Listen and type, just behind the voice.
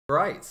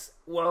Right.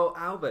 Well,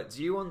 Albert,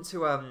 do you want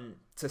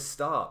to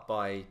start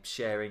by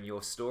sharing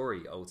your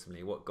story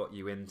ultimately, what got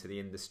you into the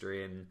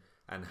industry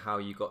and how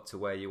you got to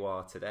where you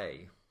are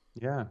today?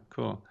 Yeah,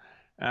 cool.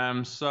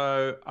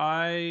 So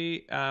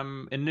I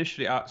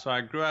initially, so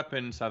I grew up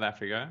in South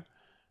Africa.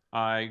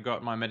 I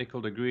got my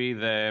medical degree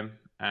there,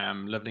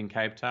 lived in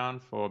Cape Town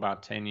for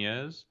about 10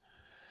 years,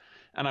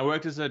 and I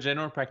worked as a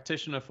general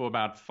practitioner for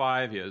about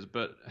 5 years.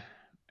 But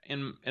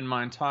in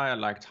my entire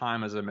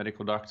time as a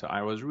medical doctor,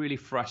 I was really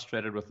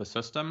frustrated with the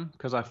system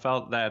because I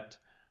felt that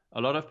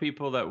a lot of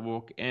people that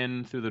walk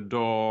in through the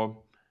door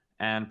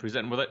and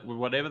present with it, with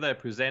whatever they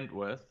present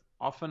with,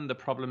 often the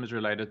problem is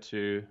related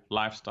to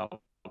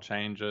lifestyle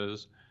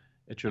changes.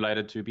 It's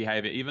related to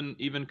behavior.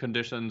 Even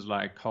conditions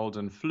like colds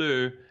and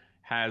flu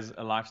has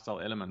a lifestyle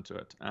element to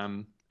it.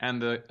 And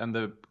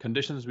the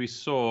conditions we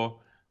saw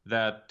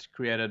that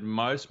created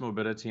most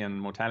morbidity and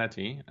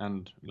mortality,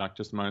 and like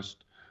just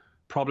most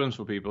problems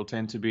for people,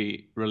 tend to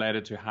be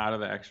related to how do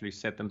they actually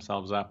set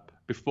themselves up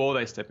before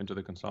they step into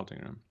the consulting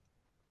room.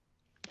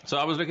 So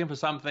I was looking for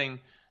something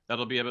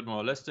that'll be a bit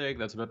more holistic,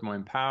 that's a bit more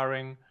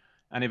empowering,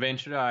 and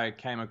eventually I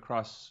came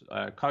across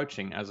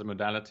coaching as a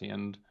modality.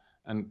 And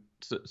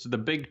so the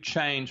big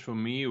change for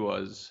me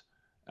was,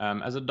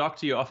 as a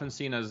doctor, you're often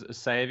seen as a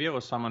savior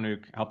or someone who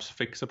helps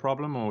fix a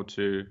problem or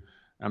to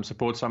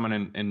support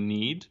someone in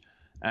need.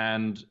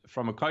 And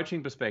from a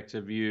coaching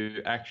perspective,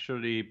 you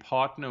actually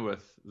partner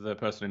with the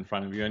person in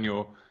front of you, and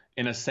you're,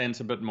 in a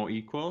sense, a bit more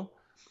equal.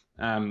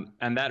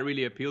 And that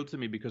really appealed to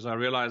me because I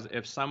realized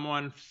if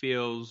someone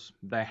feels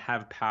they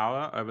have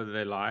power over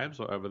their lives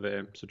or over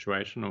their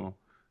situation or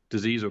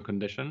disease or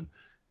condition,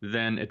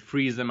 then it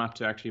frees them up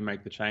to actually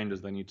make the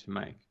changes they need to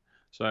make.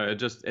 So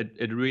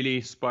it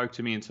really spoke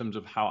to me in terms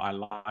of how I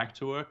like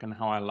to work and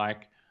how I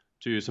like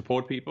to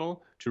support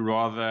people to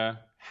rather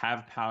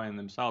have power in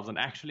themselves and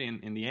actually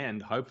in the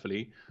end,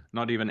 hopefully,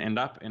 not even end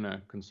up in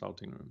a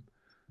consulting room.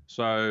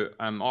 So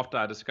after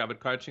I discovered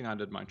coaching, I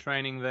did my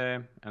training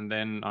there, and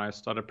then I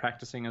started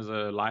practicing as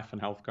a life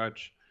and health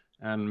coach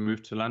and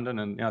moved to London,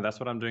 and yeah, that's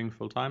what I'm doing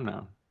full time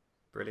now.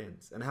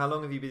 Brilliant. And how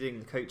long have you been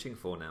doing coaching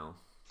for now?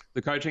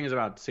 The coaching is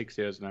about 6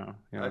 years now,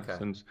 yeah, Okay,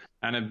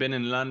 and I've been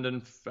in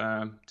London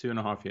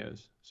 2.5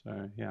 years.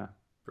 So yeah.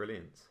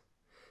 brilliant.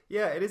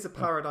 Yeah, it is a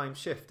paradigm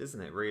shift,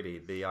 isn't it, really?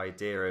 The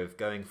idea of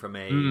going from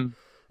Mm,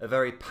 a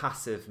very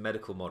passive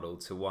medical model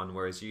to one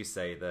where, as you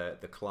say,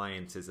 the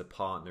client is a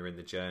partner in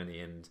the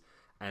journey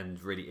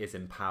and really is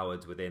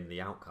empowered within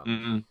the outcome.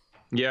 mm.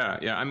 Yeah,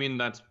 yeah. I mean,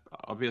 that's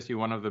obviously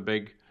one of the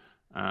big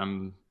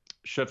um,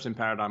 shifts in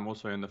paradigm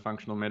also in the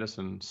functional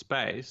medicine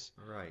space.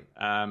 Right.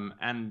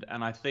 And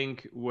I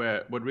think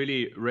what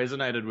really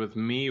resonated with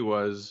me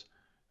was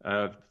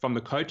from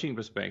the coaching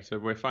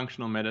perspective, where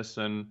functional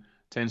medicine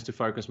tends to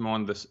focus more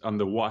on this on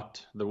the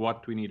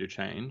what we need to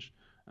change.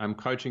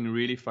 Coaching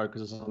really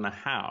focuses on the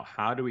how.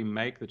 How do we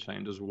make the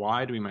changes?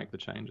 Why do we make the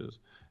changes?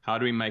 How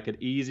do we make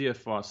it easier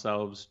for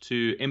ourselves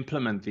to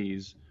implement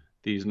these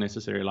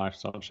necessary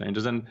lifestyle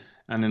changes? And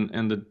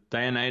in the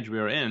day and age we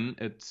are in,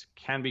 it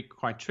can be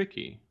quite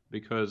tricky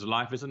because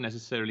life isn't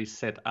necessarily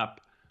set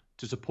up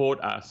to support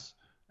us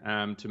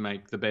to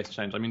make the best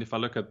change. I mean, if I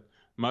look at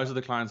most of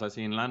the clients I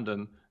see in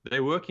London,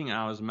 their working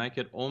hours make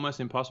it almost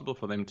impossible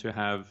for them to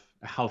have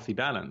a healthy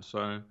balance.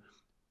 So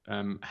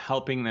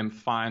helping them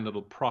find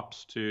little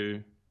props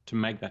to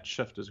make that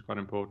shift is quite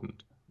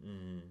important.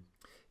 Mm.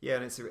 Yeah,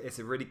 and it's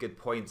a really good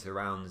point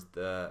around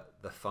the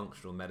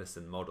functional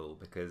medicine model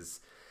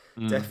because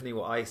Mm, definitely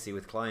what I see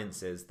with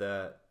clients is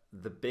that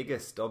the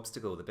biggest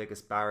obstacle, the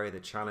biggest barrier, the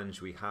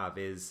challenge we have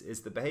is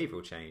the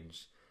behavioral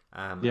change.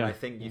 And I yeah,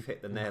 think yeah, you've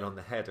hit the yeah, nail on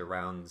the head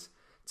around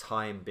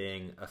time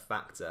being a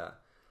factor.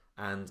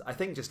 And I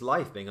think just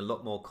life being a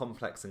lot more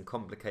complex and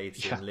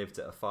complicated yeah, and lived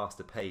at a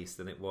faster pace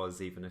than it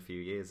was even a few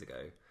years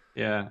ago.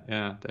 yeah,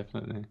 yeah,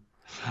 definitely.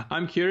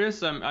 I'm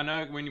curious. I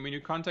know when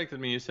you contacted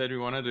me, you said we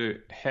wanted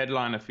to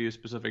headline a few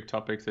specific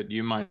topics that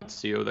you might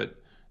see or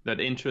that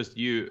interest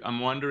you. I'm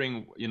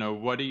wondering,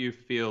 what do you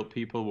feel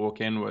people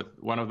walk in with?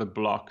 One of the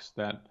blocks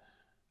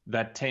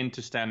that tend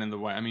to stand in the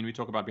way. I mean, we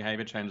talk about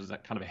behavior change as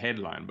that kind of a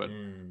headline, but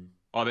Mm.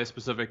 are there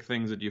specific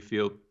things that you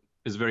feel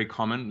is very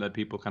common that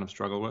people kind of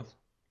struggle with?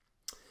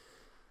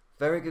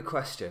 Very good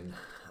question.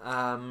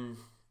 Um,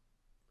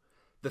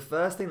 the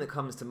first thing that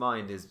comes to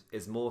mind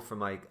is more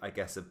from I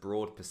guess a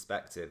broad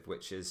perspective,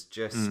 which is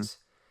Mm, just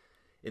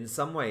in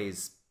some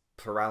ways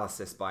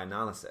paralysis by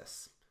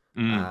analysis.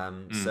 mm,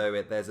 mm.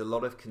 There's a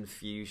lot of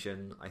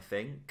confusion, I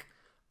think,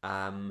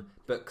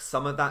 but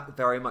some of that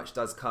very much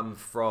does come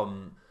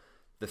from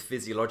the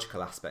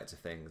physiological aspect of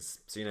things.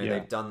 So, Yeah.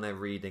 they've done their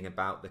reading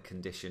about the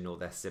condition or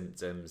their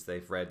symptoms,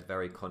 they've read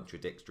very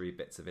contradictory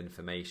bits of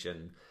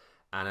information,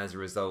 and as a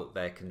result,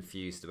 they're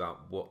confused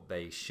about what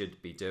they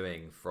should be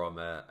doing from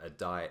a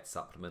diet,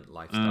 supplement,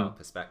 lifestyle Mm,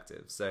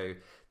 perspective. So,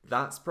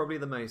 that's probably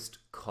the most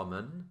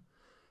common.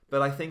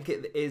 But I think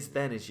it is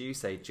then, as you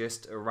say,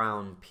 just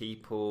around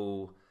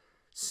people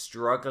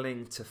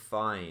struggling to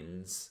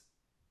find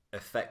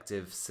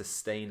effective,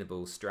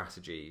 sustainable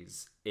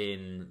strategies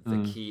in the mm,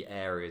 key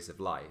areas of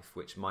life,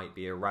 which might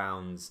be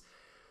around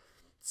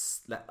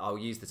I'll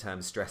use the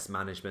term stress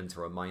management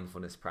or a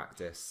mindfulness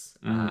practice.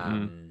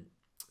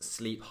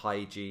 Sleep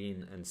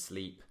hygiene and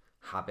sleep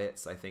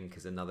habits, I think,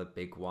 is another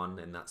big one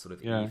in that sort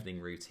of evening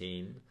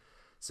routine.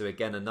 So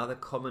again, another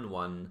common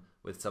one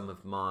with some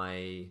of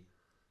my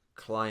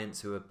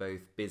clients who are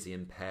both busy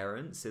and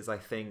parents is, I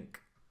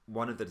think,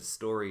 one of the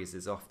stories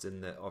is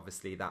often that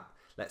obviously that,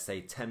 let's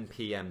say 10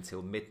 p.m.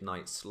 till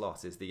midnight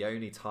slot is the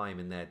only time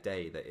in their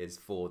day that is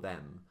for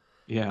them.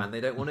 Yeah. And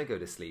they don't want to go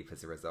to sleep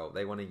as a result.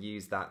 They want to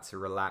use that to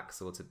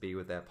relax or to be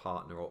with their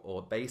partner,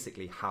 or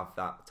basically have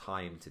that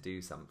time to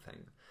do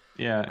something.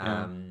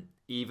 Yeah.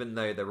 Even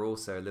though they're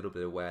also a little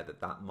bit aware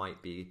that that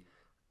might be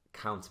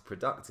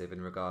counterproductive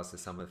in regards to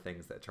some of the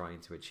things they're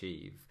trying to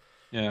achieve.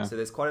 Yeah. So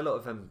there's quite a lot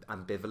of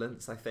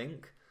ambivalence, I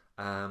think,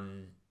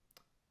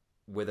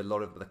 with a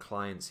lot of the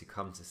clients who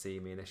come to see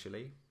me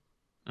initially.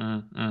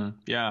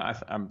 Yeah,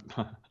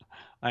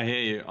 I hear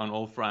you on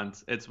all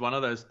fronts. It's one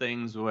of those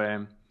things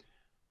where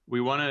we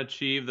want to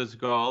achieve this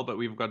goal, but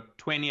we've got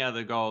 20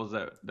 other goals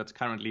that's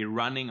currently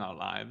running our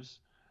lives.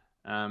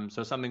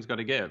 So something's got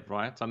to give,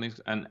 right?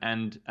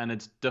 And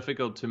it's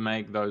difficult to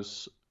make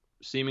those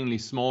seemingly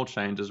small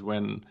changes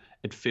when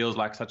it feels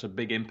like such a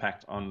big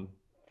impact on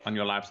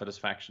your life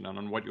satisfaction and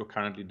on what you're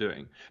currently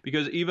doing.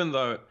 Because even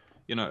though,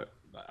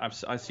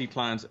 I see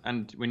clients,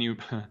 and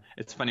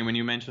it's funny when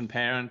you mention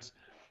parents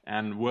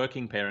and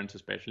working parents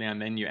especially,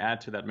 and then you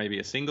add to that maybe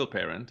a single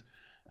parent,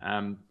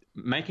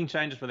 making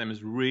changes for them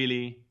is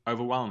really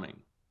overwhelming.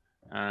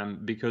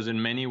 Because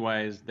in many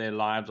ways their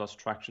lives are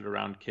structured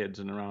around kids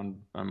and around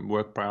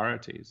work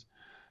priorities.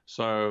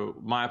 So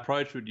my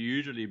approach would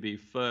usually be,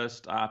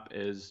 first up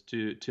is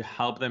to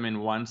help them in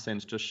one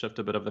sense just shift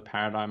a bit of the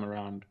paradigm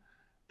around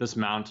this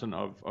mountain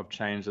of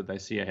change that they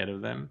see ahead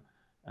of them.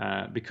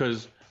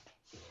 Because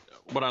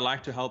what I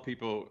like to help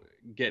people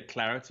get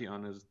clarity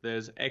on is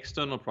there's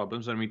external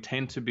problems, and we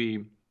tend to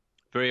be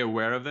very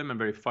aware of them and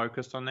very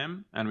focused on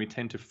them, and we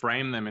tend to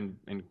frame them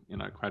in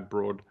quite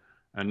broad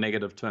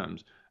negative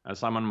terms.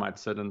 Someone might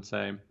sit and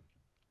say,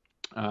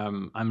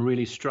 I'm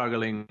really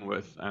struggling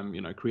with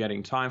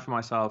creating time for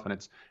myself, and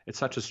it's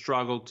such a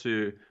struggle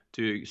to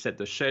set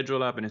the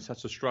schedule up, and it's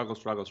such a struggle.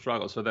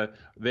 So that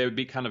there would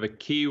be kind of a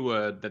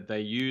keyword that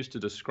they use to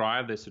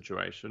describe their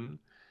situation,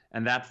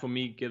 and that for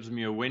me gives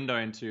me a window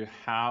into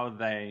how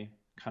they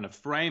kind of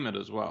frame it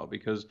as well,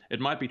 because it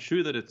might be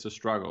true that it's a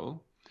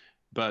struggle,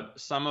 but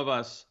some of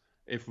us,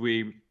 if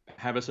we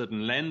have a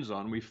certain lens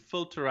on, we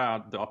filter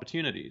out the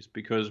opportunities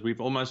because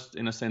we've almost,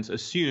 in a sense,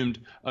 assumed,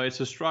 oh,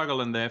 it's a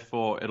struggle and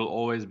therefore it'll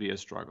always be a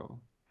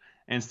struggle.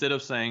 Instead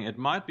of saying it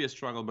might be a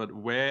struggle, but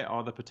where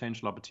are the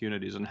potential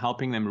opportunities, and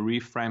helping them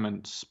reframe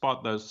and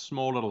spot those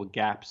small little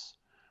gaps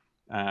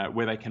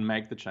where they can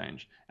make the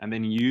change, and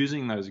then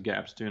using those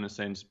gaps to, in a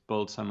sense,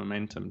 build some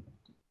momentum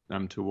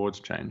towards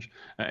change.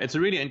 It's a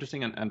really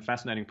interesting and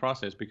fascinating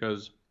process,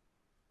 because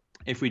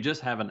if we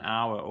just have an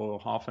hour or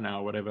half an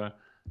hour, whatever,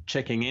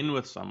 checking in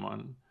with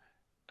someone,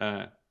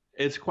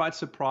 it's quite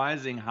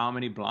surprising how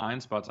many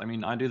blind spots. I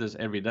mean, I do this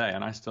every day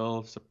and I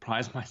still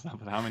surprise myself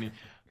with how many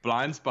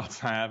blind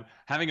spots I have.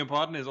 Having a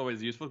partner is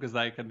always useful because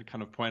they can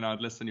kind of point out,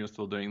 listen, you're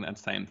still doing that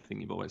same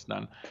thing you've always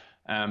done.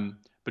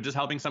 But just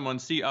helping someone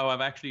see, oh,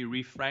 I've actually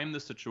reframed the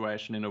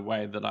situation in a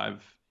way that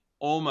I've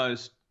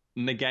almost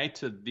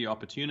negated the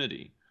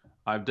opportunity.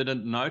 I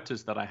didn't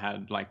notice that I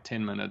had like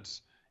 10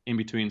 minutes in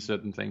between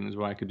certain things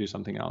where I could do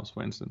something else,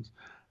 for instance.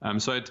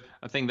 So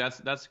I think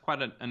that's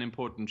quite an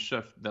important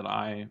shift that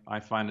I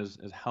find is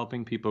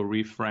helping people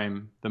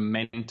reframe the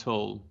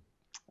mental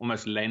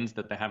almost lens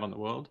that they have on the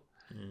world.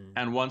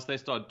 And once they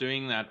start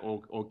doing that,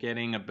 or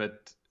getting a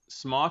bit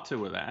smarter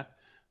with that,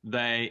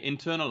 they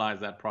internalize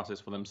that process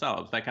for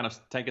themselves. They kind of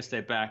take a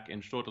step back in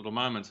short little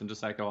moments and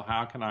just like, oh,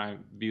 how can I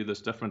view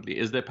this differently?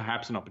 Is there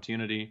perhaps an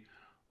opportunity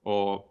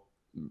or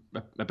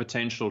a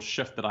potential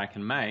shift that I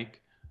can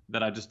make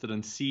that I just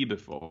didn't see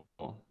before?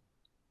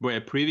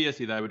 Where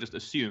previously they would just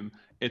assume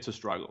it's a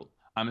struggle.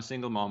 I'm a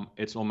single mom,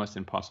 it's almost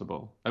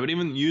impossible. I would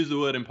even use the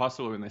word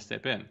impossible when they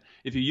step in.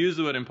 If you use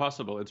the word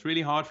impossible, it's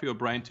really hard for your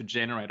brain to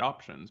generate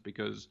options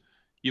because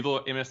you've,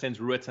 in a sense,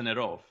 written it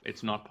off.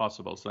 It's not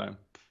possible, so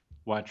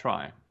why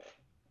try?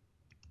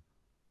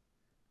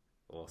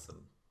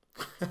 Awesome.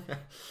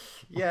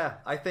 Yeah,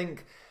 I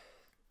think,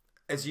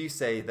 as you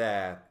say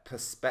there,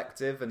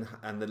 perspective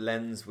and the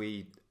lens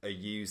we are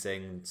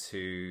using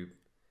to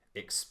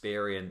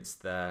experience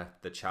the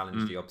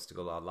challenge, the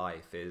obstacle, our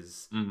life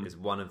is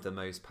one of the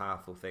most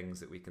powerful things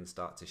that we can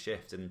start to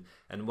shift.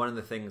 And one of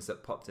the things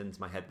that popped into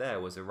my head there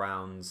was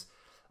around,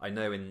 I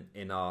know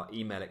in our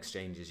email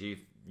exchanges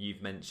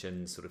you've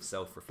mentioned sort of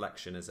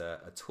self-reflection as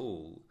a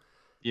tool.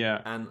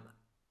 Yeah.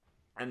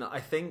 And I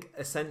think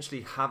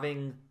essentially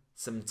having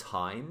some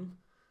time,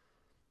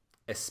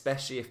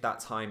 especially if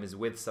that time is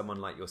with someone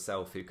like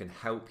yourself who can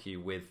help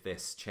you with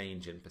this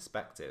change in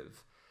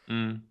perspective,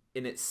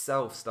 in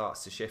itself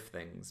starts to shift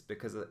things.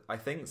 Because I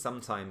think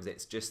sometimes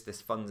it's just this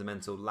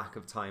fundamental lack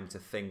of time to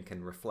think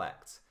and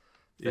reflect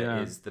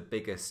that is the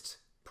biggest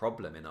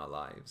problem in our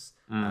lives.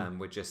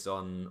 We're just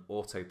on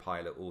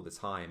autopilot all the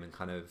time and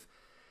kind of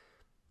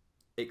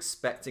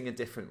expecting a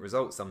different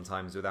result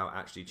sometimes without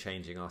actually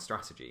changing our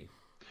strategy.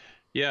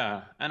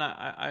 Yeah, and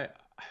I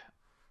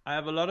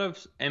have a lot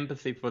of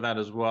empathy for that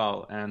as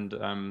well,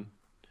 and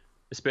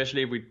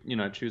especially if we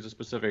choose a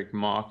specific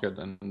market,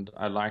 and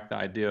I like the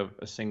idea of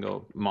a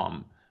single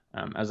mom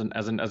as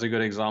a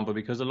good example,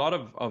 because a lot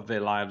of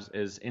their lives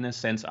is in a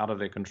sense out of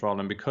their control,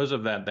 and because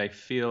of that they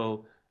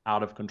feel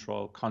out of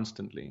control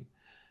constantly.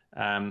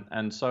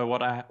 And so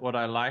what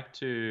I like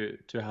to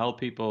help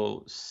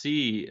people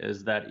see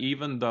is that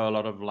even though a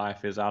lot of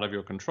life is out of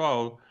your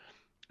control,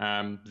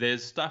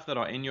 there's stuff that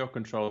are in your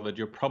control that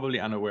you're probably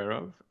unaware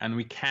of, and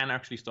we can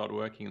actually start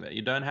working there.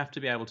 You don't have to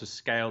be able to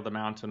scale the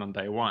mountain on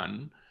day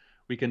one.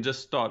 We can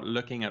just start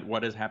looking at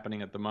what is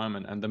happening at the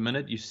moment, and the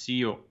minute you see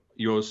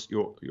your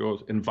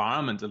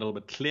environment a little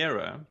bit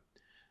clearer,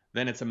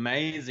 then it's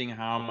amazing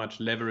how much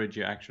leverage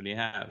you actually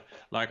have.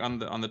 Like on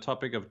the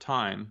topic of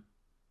time,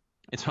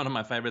 it's one of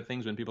my favorite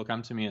things when people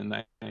come to me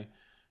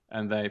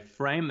and they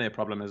frame their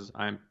problem as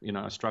I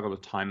struggle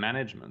with time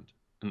management.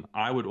 And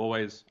I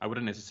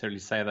wouldn't necessarily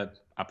say that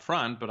up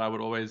front, but I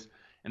would always,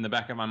 in the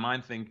back of my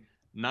mind, think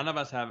none of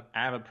us have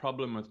a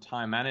problem with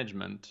time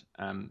management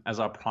as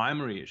our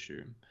primary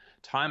issue.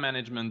 Time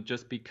management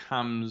just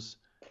becomes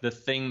the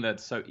thing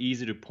that's so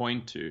easy to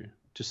point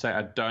to say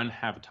I don't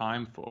have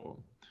time for,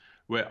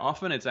 where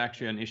often it's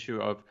actually an issue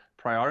of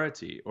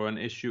priority or an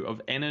issue of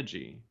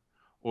energy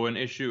or an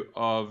issue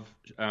of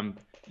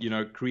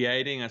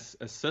creating a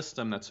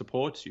system that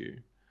supports you.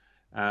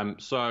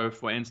 So,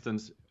 for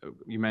instance,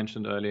 you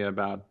mentioned earlier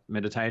about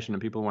meditation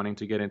and people wanting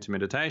to get into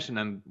meditation,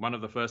 and one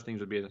of the first things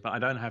would be, I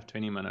don't have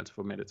 20 minutes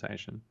for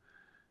meditation.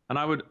 And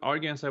I would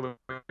argue and say, well,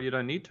 you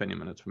don't need 20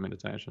 minutes for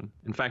meditation.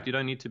 In fact, you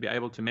don't need to be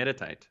able to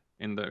meditate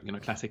in the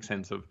classic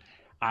sense of,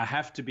 I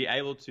have to be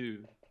able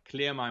to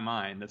clear my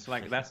mind. It's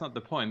like, that's not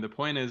the point. The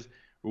point is,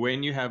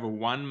 when you have a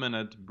 1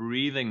 minute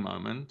breathing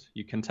moment,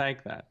 you can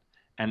take that.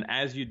 And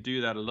as you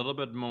do that a little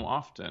bit more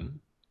often,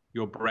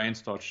 your brain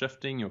starts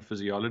shifting, your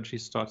physiology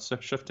starts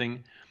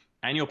shifting,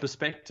 and your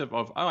perspective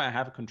of, I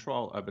have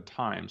control over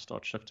time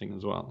starts shifting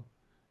as well.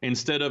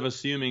 Instead of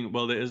assuming,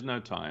 well, there is no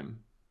time,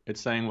 it's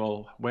saying,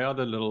 well, where are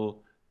the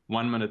little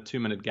 1 minute, 2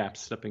 minute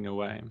gaps slipping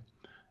away?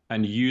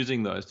 And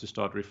using those to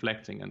start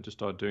reflecting and to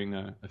start doing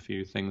a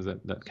few things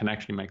that can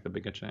actually make the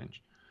bigger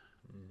change.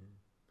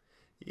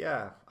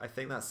 Yeah, I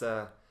think that's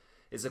a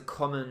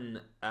common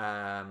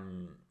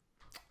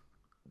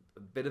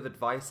bit of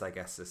advice, I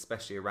guess,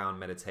 especially around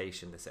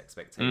meditation, this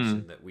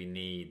expectation that we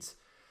need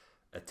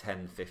a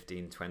 10,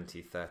 15,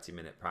 20,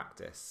 30-minute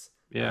practice.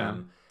 Yeah.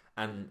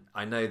 And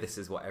I know this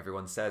is what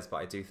everyone says, but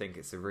I do think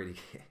it's a really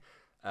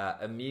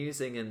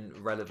amusing and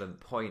relevant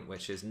point,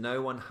 which is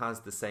no one has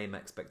the same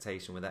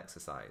expectation with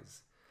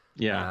exercise.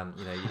 Yeah.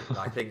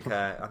 I think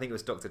it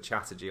was Dr.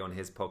 Chatterjee on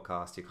his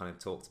podcast who kind of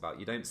talked about,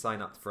 you don't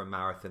sign up for a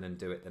marathon and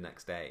do it the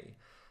next day.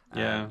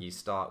 You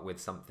start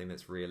with something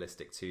that's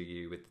realistic to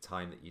you with the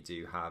time that you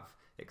do have,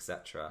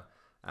 etc.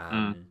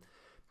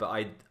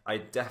 But I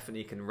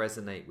definitely can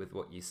resonate with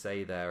what you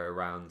say there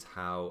around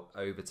how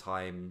over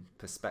time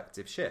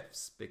perspective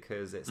shifts,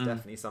 because it's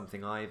definitely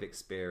something I've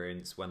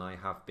experienced when I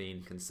have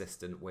been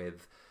consistent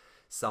with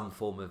some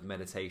form of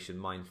meditation,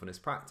 mindfulness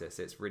practice.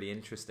 It's really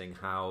interesting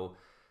how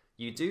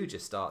you do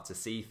just start to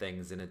see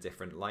things in a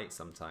different light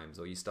sometimes,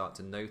 or you start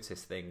to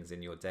notice things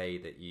in your day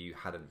that you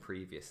hadn't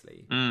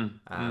previously.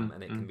 And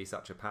it can be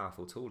such a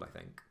powerful tool, I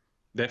think.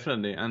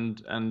 Definitely.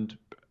 And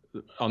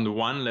on the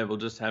one level,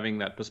 just having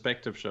that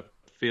perspective shift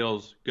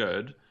feels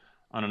good.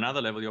 On another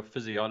level, your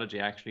physiology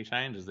actually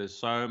changes. There's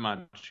so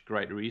much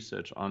great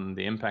research on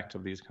the impact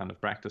of these kind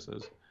of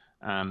practices.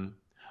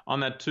 On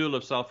that tool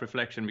of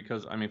self-reflection,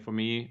 because for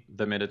me,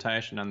 the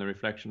meditation and the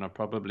reflection are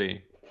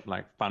probably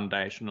like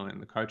foundational in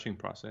the coaching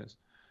process.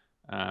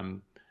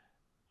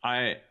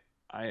 I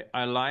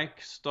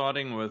like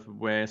starting with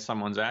where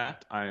someone's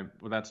at.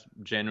 That's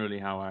generally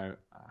how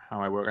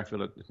I work. I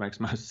feel it makes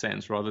most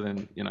sense, rather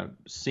than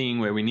seeing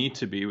where we need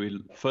to be.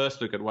 We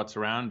first look at what's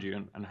around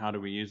you and how do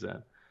we use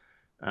that.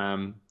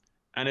 And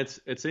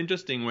it's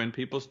interesting when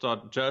people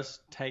start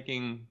just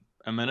taking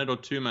a minute or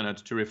 2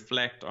 minutes to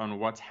reflect on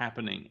what's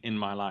happening in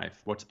my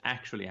life, what's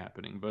actually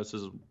happening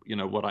versus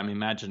what I'm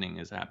imagining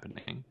is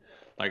happening.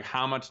 Like,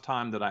 how much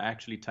time did I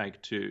actually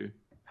take to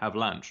have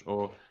lunch,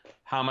 or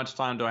how much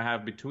time do I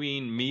have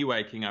between me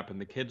waking up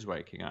and the kids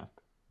waking up?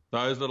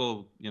 Those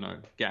little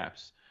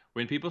gaps.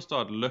 When people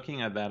start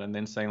looking at that and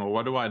then saying, well,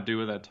 what do I do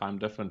with that time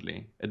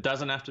differently? It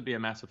doesn't have to be a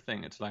massive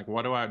thing. It's like,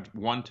 what do I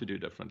want to do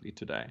differently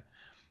today?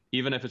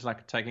 Even if it's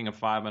like taking a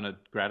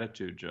 5-minute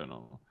gratitude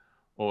journal,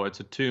 or it's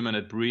a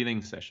 2-minute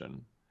breathing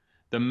session.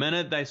 The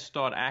minute they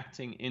start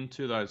acting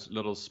into those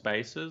little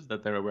spaces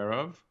that they're aware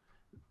of,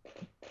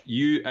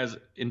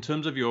 in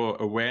terms of your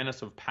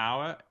awareness of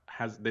power,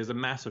 there's a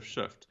massive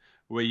shift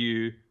where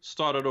you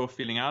started off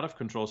feeling out of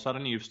control.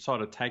 Suddenly you've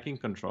started taking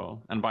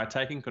control, and by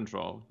taking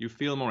control, you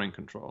feel more in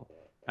control,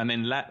 and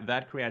then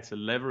that creates a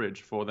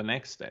leverage for the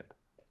next step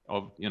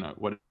of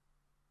what.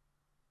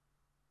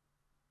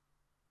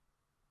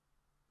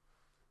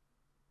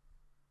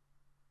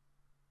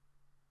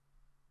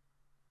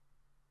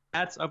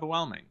 that's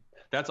overwhelming.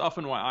 That's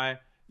often why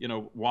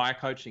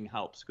coaching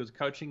helps, because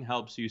coaching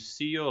helps you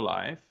see your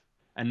life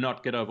and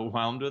not get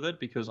overwhelmed with it,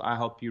 because I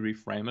help you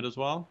reframe it as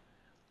well.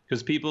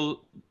 Because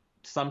people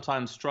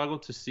sometimes struggle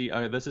to see,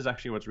 oh, this is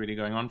actually what's really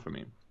going on for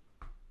me.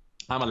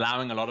 I'm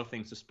allowing a lot of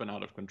things to spin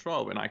out of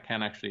control when I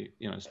can actually,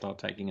 start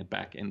taking it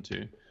back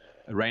into,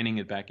 reining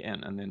it back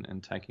in,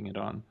 and taking it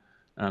on.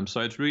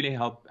 So it's really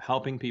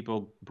helping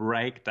people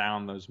break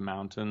down those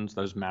mountains,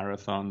 those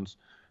marathons,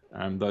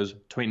 those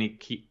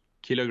 20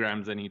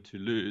 kilograms they need to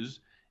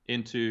lose,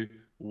 into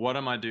what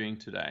am I doing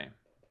today,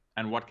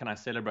 and what can I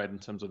celebrate in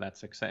terms of that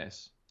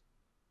success.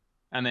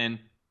 And then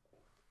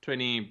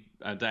 20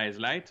 days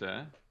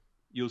later,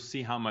 you'll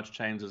see how much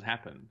change has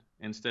happened,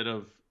 instead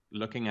of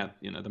looking at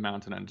the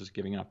mountain and just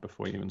giving up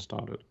before you even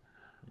started.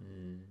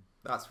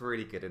 That's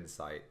really good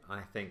insight.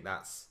 I think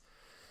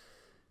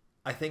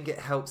it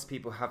helps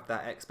people have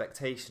that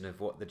expectation of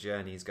what the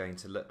journey is going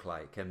to look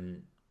like.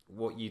 And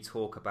what you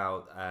talk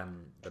about,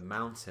 the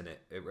mountain,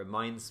 it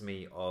reminds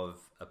me of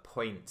a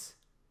point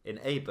in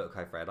a book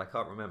I've read. I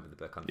can't remember the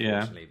book,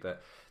 unfortunately,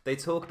 but they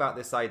talk about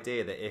this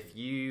idea that if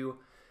you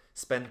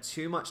spend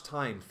too much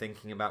time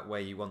thinking about where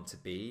you want to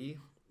be,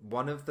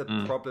 one of the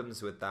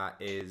problems with that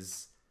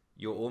is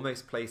you're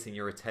almost placing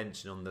your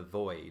attention on the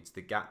void,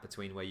 the gap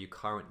between where you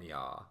currently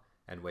are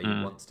and where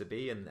you want to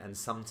be. And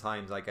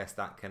sometimes I guess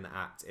that can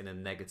act in a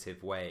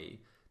negative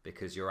way,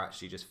 because you're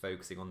actually just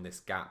focusing on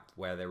this gap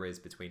where there is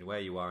between where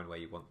you are and where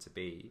you want to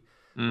be.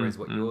 Whereas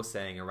what you're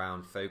saying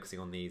around focusing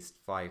on these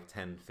 5,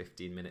 10,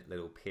 15-minute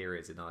little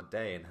periods in our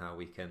day and how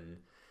we can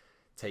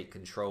take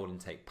control and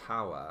take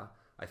power,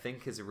 I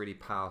think is a really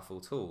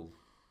powerful tool.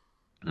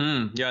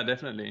 Yeah,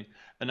 definitely.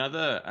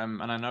 Another,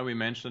 and I know we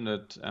mentioned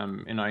it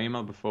in our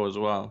email before as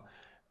well.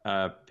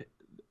 I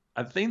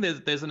think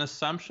there's an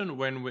assumption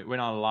when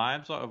our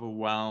lives are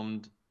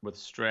overwhelmed with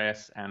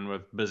stress and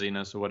with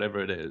busyness or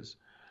whatever it is,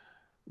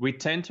 we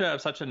tend to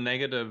have such a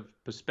negative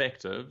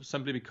perspective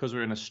simply because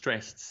we're in a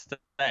stressed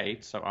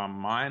state. So our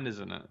mind is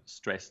in a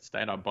stressed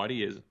state, our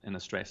body is in a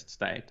stressed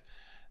state,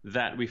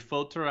 that we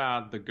filter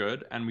out the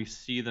good and we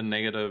see the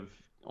negative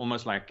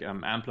almost like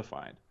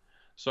amplified.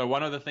 So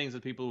one of the things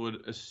that people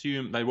would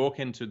assume, they walk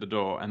into the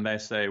door and they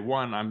say,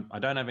 one, I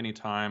don't have any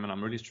time and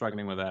I'm really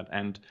struggling with that.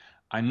 And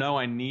I know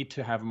I need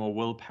to have more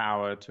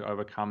willpower to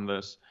overcome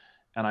this.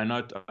 And I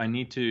know I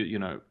need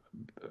to,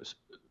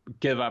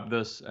 give up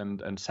this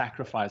and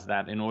sacrifice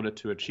that in order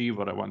to achieve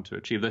what I want to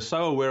achieve. They're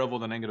so aware of all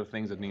the negative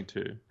things that need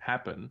to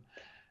happen.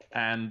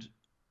 And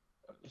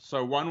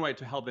so one way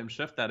to help them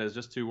shift that is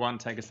just to, one,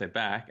 take a step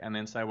back and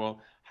then say, well,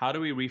 how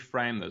do we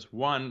reframe this?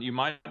 One, you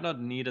might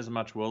not need as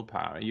much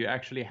willpower. You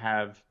actually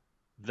have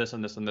this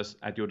and this and this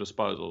at your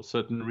disposal,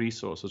 certain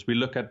resources. We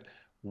look at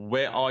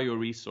where are your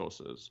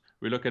resources.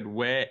 We look at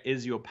where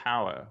is your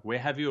power. Where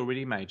have you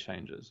already made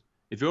changes?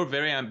 If you're a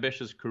very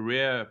ambitious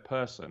career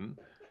person,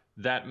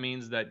 that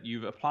means that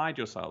you've applied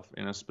yourself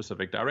in a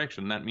specific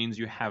direction. That means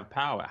you have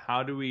power.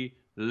 How do we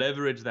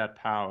leverage that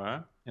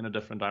power in a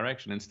different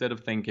direction instead of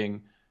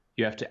thinking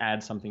you have to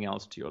add something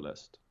else to your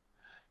list?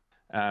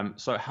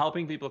 So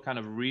helping people kind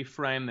of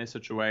reframe their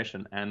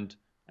situation and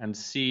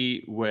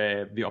see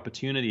where the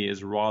opportunity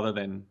is rather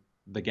than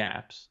the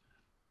gaps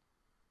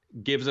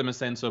gives them a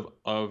sense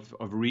of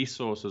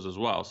resources as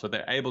well. So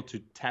they're able to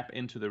tap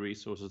into the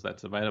resources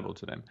that's available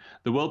to them.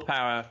 The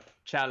willpower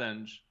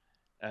challenge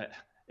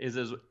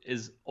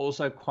is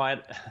also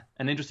quite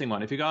an interesting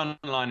one. If you go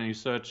online and you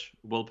search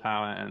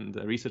willpower and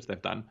the research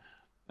they've done,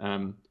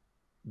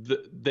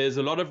 there's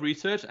a lot of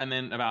research, and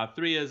then about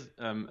 3 years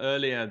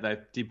earlier,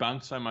 they've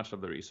debunked so much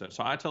of the research.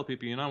 So I tell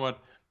people, you know what?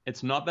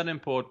 It's not that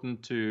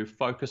important to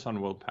focus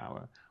on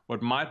willpower.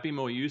 What might be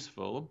more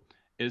useful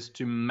is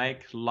to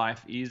make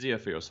life easier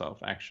for yourself,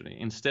 actually.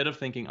 Instead of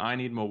thinking, I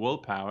need more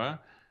willpower,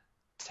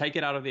 take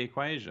it out of the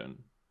equation.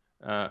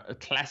 A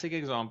classic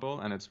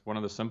example, and it's one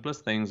of the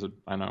simplest things that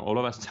I know all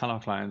of us tell our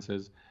clients,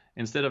 is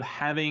instead of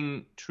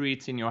having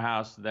treats in your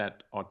house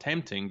that are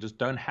tempting, just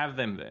don't have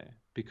them there,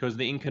 because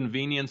the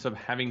inconvenience of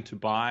having to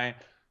buy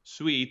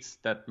sweets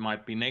that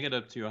might be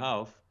negative to your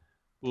health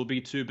will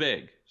be too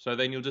big. So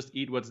then you'll just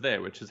eat what's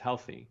there, which is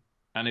healthy.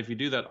 And if you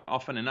do that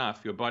often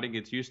enough, your body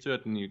gets used to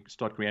it and you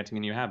start creating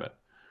a new habit.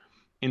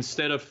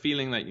 Instead of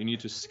feeling that you need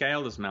to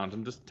scale this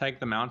mountain, just take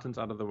the mountains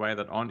out of the way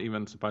that aren't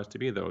even supposed to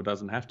be there or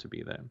doesn't have to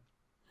be there.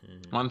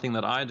 One thing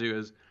that I do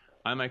is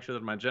I make sure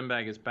that my gym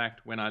bag is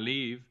packed when I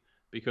leave,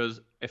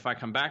 because if I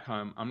come back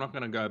home, I'm not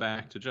going to go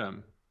back to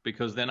gym,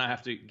 because then I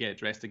have to get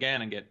dressed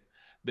again and get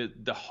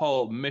the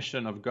whole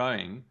mission of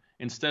going.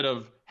 Instead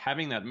of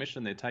having that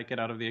mission there, take it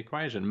out of the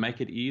equation,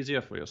 make it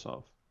easier for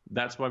yourself.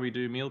 That's why we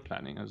do meal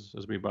planning,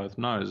 as we both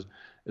know,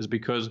 is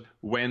because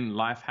when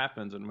life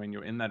happens and when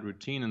you're in that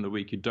routine in the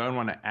week, you don't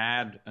want to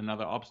add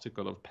another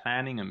obstacle of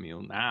planning a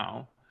meal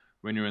now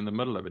when you're in the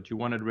middle of it. You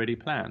want it ready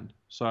planned.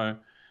 So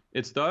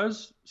it's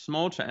those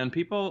small and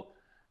people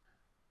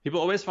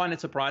always find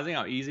it surprising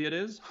how easy it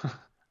is.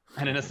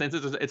 And in a sense,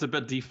 it's a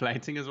bit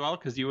deflating as well,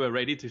 because you were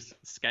ready to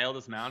scale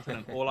this mountain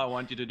and all I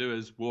want you to do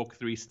is walk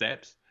 3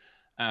 steps.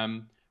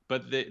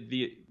 But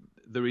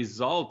the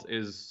result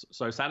is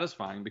so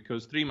satisfying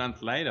because 3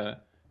 months later,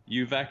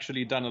 you've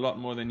actually done a lot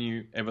more than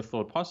you ever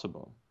thought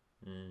possible.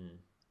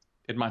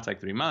 It might take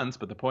 3 months,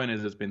 but the point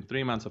is it's been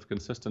 3 months of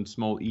consistent,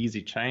 small,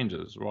 easy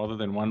changes rather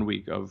than 1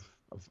 week of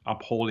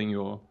upholding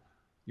your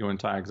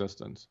entire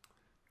existence.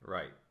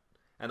 Right.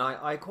 And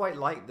I quite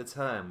like the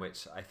term,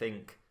 which I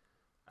think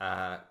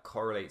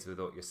correlates with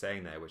what you're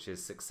saying there, which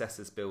is success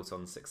is built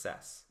on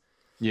success.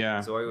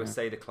 Yeah. So I always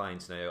say to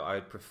clients, I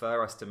would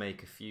prefer us to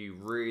make a few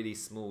really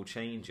small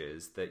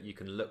changes that you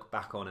can look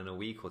back on in a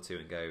week or two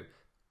and go,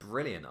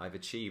 brilliant, I've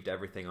achieved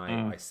everything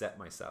I set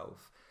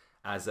myself,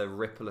 as a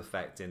ripple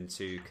effect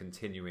into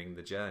continuing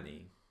the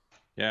journey.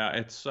 Yeah,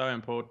 it's so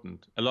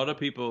important. A lot of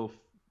people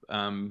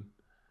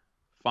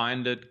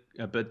find it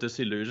a bit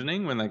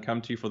disillusioning when they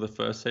come to you for the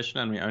first session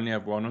and we only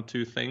have 1 or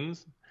 2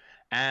 things.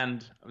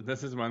 And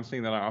this is one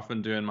thing that I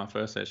often do in my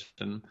first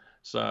session.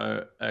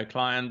 So a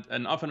client,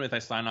 and often when they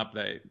sign up,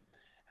 they're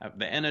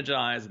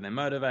energized and they're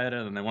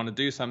motivated and they want to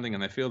do something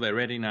and they feel they're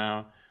ready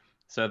now.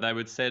 So they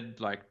would set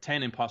like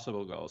 10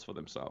 impossible goals for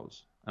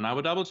themselves. And I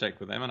would double check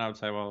with them and I would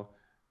say, well,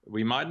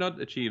 we might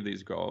not achieve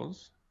these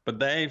goals, but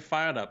they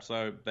fired up.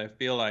 So they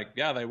feel like,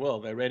 yeah, they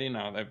will. They're ready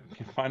now. They've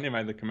finally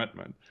made the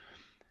commitment.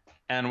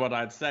 And what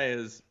I'd say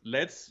is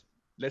let's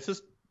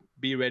just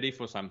be ready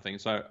for something.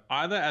 So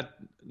either at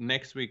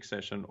next week's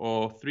session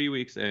or 3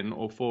 weeks in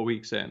or 4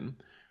 weeks in,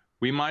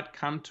 we might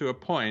come to a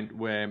point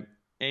where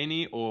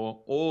any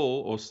or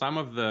all or some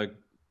of the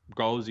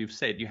goals you've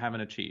set you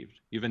haven't achieved.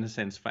 You've in a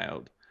sense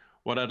failed.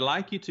 What I'd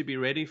like you to be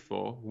ready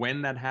for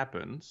when that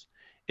happens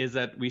is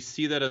that we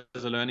see that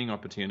as a learning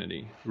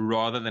opportunity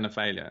rather than a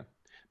failure.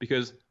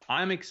 Because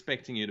I'm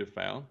expecting you to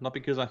fail, not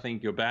because I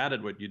think you're bad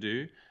at what you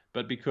do,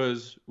 but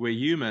because we're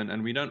human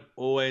and we don't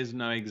always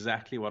know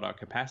exactly what our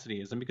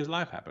capacity is, and because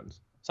life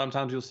happens.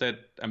 Sometimes you'll set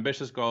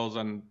ambitious goals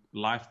and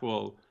life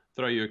will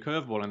throw you a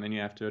curveball and then you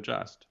have to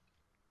adjust.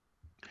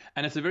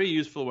 And it's a very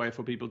useful way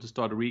for people to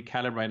start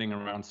recalibrating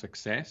around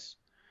success,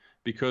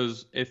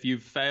 because if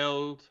you've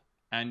failed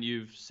and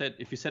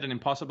if you set an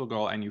impossible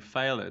goal and you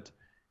fail it,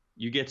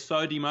 you get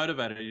so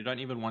demotivated you don't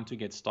even want to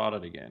get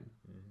started again.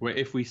 Where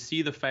if we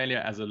see the failure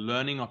as a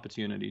learning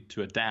opportunity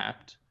to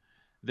adapt,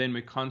 then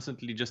we're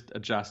constantly just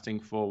adjusting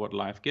for what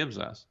life gives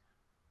us.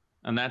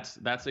 And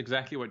that's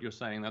exactly what you're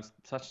saying. That's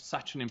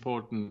such an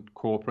important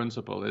core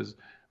principle, is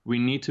we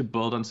need to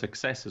build on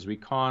successes. We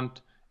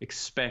can't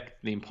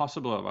expect the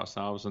impossible of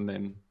ourselves and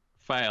then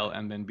fail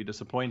and then be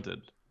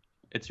disappointed.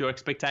 It's your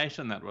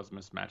expectation that was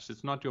mismatched.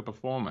 It's not your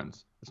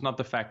performance. It's not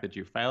the fact that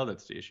you failed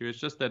that's the issue. It's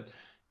just that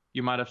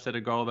you might have set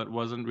a goal that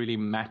wasn't really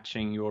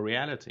matching your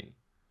reality.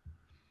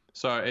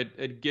 So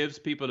it gives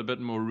people a bit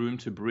more room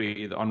to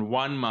breathe. On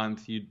 1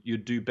 month, you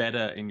do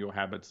better in your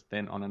habits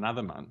than on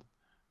another month,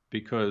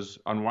 because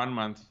on 1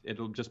 month,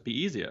 it'll just be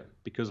easier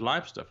because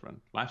life's different.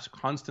 Life's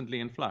constantly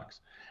in flux.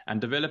 And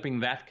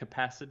developing that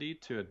capacity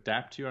to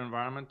adapt to your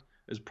environment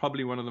is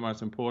probably one of the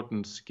most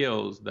important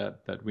skills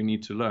that we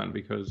need to learn,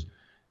 because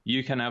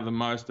you can have the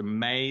most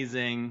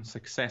amazing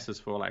successes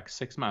for like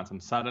 6 months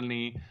and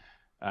suddenly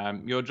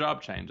your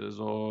job changes,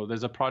 or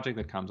there's a project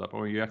that comes up,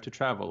 or you have to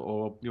travel,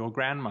 or your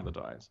grandmother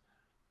dies.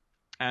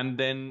 And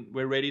then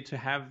we're ready to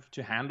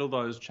handle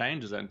those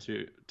changes and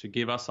to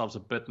give ourselves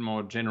a bit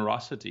more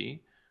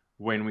generosity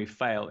when we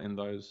fail in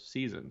those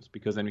seasons,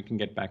 because then we can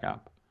get back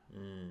up.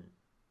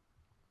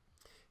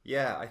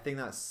 Yeah, I think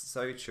that's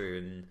so true.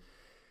 And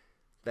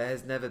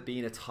there's never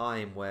been a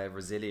time where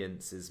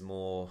resilience is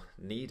more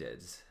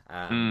needed.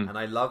 And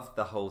I love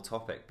the whole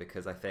topic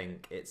because I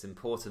think it's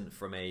important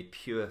from a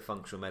pure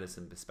functional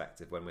medicine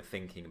perspective when we're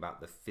thinking about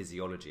the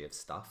physiology of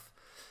stuff.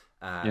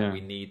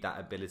 We need that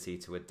ability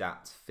to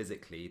adapt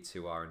physically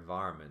to our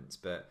environment.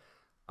 But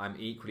I'm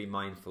equally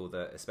mindful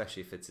that,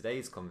 especially for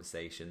today's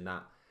conversation,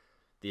 that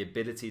the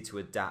ability to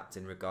adapt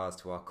in regards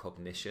to our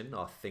cognition,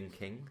 our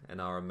thinking, and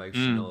our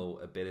emotional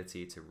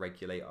ability to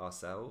regulate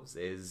ourselves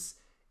is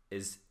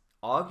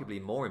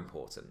arguably more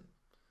important.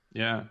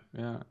 Yeah.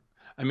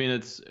 I mean,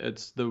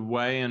 it's the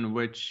way in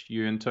which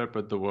you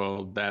interpret the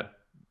world that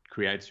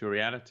creates your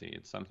reality.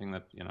 It's something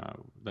that,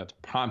 that's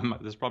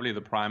probably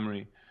the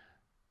primary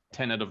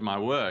tenet of my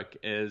work,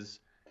 is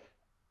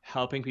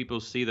helping people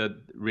see that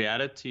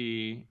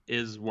reality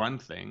is one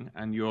thing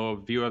and your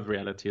view of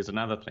reality is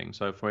another thing.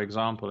 So, for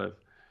example,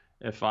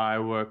 if I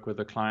work with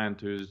a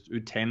client who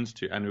tends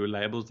to, and who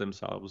labels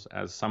themselves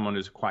as someone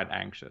who's quite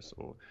anxious,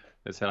 or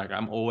they say like,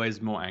 I'm always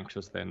more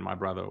anxious than my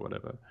brother or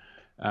whatever,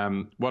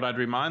 what I'd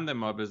remind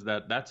them of is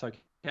that that's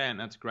okay and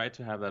that's great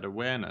to have that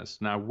awareness.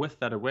 Now, with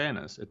that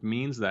awareness, it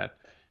means that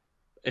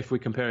if we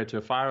compare it to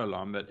a fire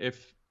alarm, that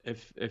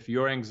if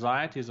your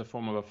anxiety is a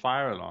form of a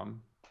fire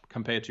alarm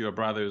compared to your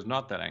brother who's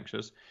not that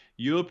anxious,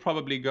 you'll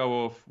probably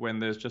go off when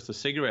there's just a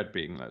cigarette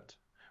being lit,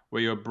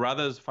 where your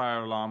brother's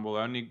fire alarm will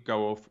only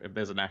go off if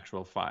there's an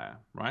actual fire,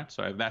 right?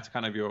 So if that's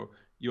kind of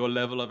your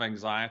level of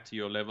anxiety,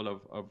 your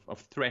level of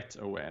threat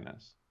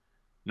awareness.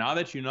 Now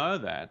that you know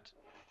that,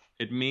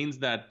 it means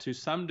that to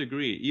some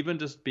degree, even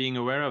just being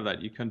aware of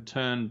that, you can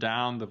turn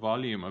down the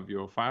volume of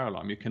your fire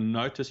alarm. You can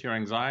notice your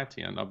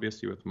anxiety, and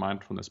obviously with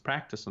mindfulness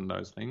practice and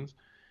those things,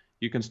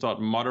 you can start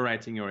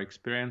moderating your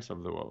experience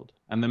of the world.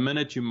 And the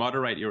minute you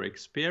moderate your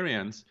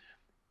experience,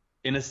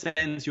 in a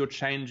sense, you're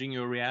changing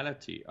your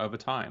reality over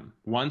time.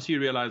 Once you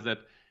realize that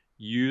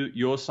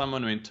you're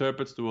someone who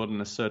interprets the world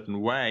in a certain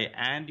way,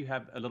 and you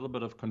have a little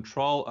bit of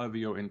control over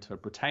your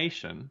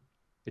interpretation,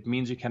 it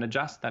means you can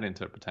adjust that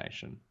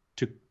interpretation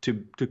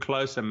to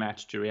closer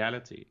match to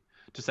reality.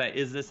 To say,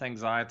 is this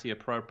anxiety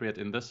appropriate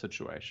in this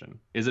situation?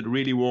 Is it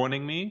really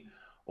warning me?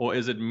 Or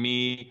is it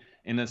me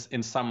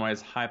in some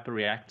ways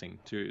hyper-reacting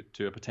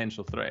to a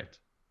potential threat?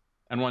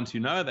 And once you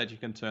know that, you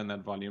can turn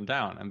that volume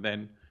down, and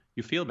then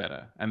you feel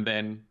better. And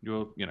then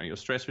your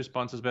stress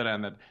response is better,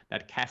 and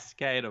that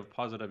cascade of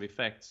positive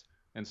effects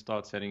then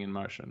starts setting in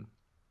motion.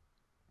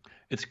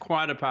 It's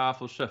quite a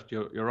powerful shift.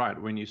 You're right.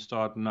 When you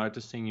start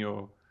noticing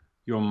your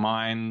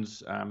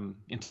mind's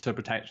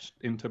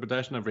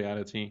interpretation of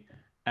reality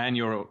and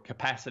your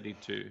capacity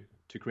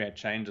to create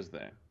changes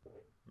there.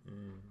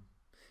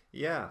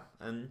 Yeah,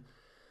 and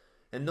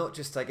not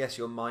just, I guess,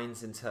 your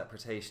mind's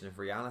interpretation of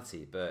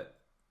reality, but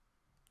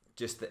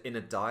just the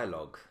inner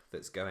dialogue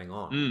that's going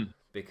on.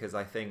 Because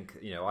I think,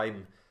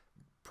 I'm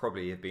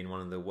probably have been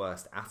one of the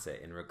worst at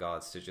it in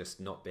regards to just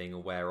not being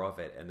aware of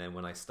it. And then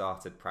when I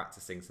started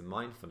practicing some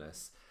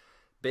mindfulness,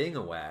 being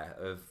aware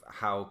of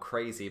how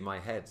crazy my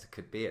head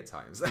could be at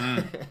times.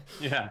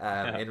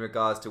 In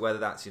regards to whether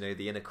that's,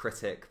 the inner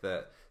critic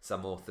that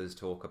some authors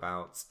talk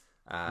about,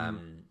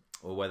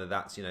 or whether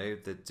that's,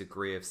 the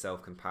degree of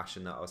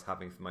self-compassion that I was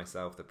having for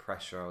myself, the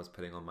pressure I was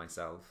putting on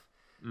myself.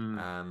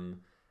 And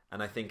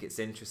I think it's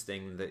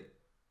interesting that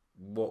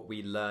what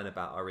we learn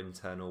about our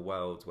internal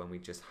world when we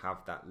just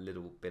have that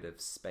little bit of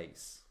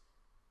space.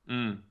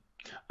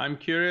 I'm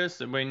curious,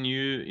 when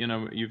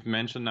you've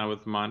mentioned now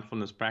with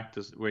mindfulness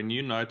practice, when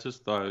you notice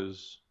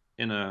those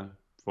inner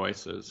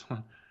voices,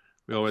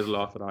 we always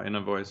laugh at our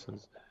inner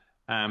voices.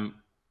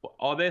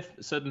 Are there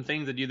certain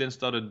things that you then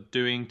started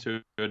doing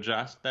to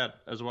adjust that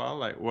as well?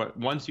 Like,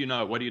 once you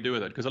know, what do you do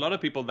with it? Because a lot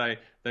of people, they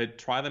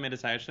try the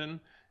meditation,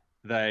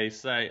 they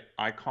say,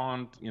 I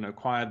can't,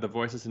 quiet the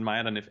voices in my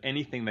head, and if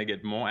anything, they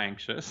get more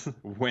anxious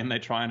when they're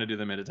trying to do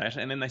the meditation,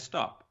 and then they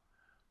stop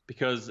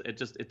because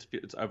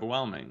it's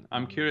overwhelming.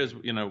 I'm curious,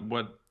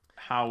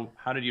 how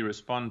did you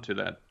respond to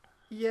that?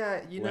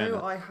 Yeah,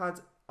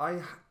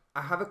 I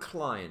have a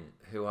client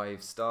who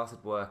I've started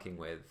working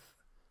with,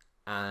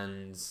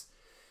 and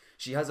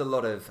she has a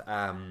lot of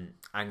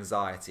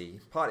anxiety,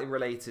 partly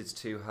related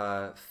to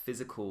her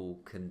physical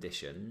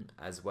condition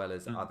as well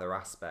as other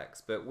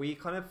aspects. But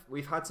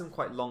we've had some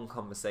quite long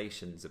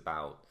conversations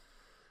about,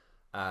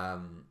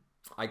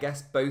 I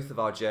guess, both of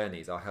our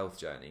journeys, our health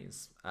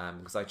journeys,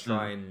 because I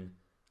try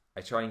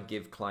and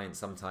give clients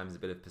sometimes a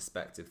bit of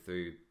perspective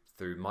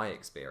through my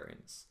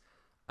experience.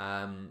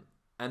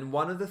 And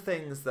one of the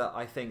things that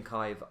I think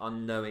I've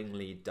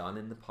unknowingly done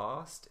in the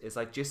past is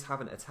I just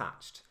haven't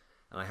attached.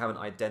 And I haven't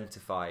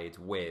identified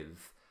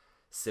with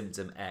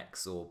symptom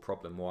X or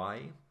problem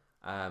Y.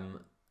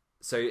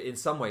 So in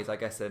some ways, I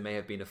guess there may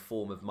have been a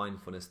form of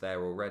mindfulness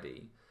there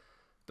already,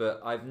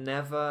 but I've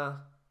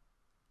never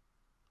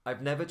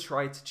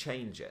tried to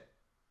change it.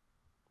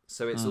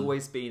 So it's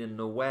always been an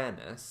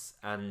awareness,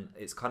 and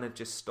it's kind of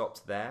just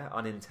stopped there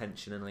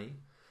unintentionally.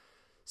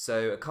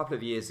 So a couple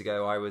of years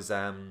ago,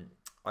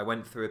 I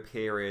went through a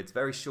period,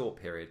 very short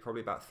period,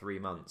 probably about 3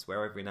 months,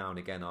 where every now and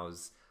again I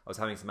was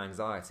having some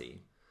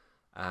anxiety.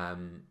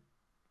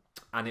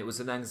 And it was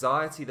an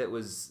anxiety that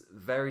was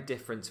very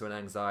different to an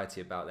anxiety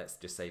about, let's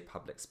just say,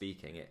 public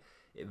speaking.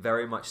 It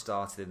very much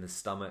started in the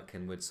stomach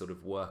and would sort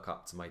of work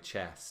up to my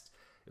chest.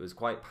 It was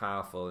quite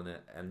powerful,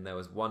 and there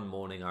was one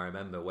morning I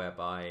remember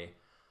whereby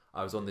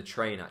I was on the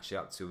train actually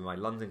up to my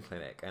London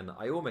clinic, and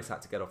I almost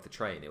had to get off the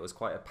train. It was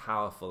quite a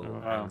powerful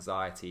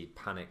anxiety,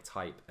 panic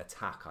type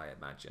attack, I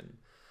imagine.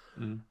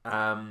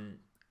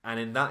 And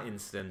in that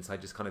instance, I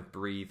just kind of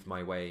breathed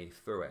my way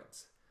through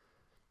it.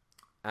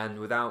 And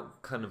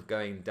without kind of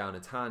going down a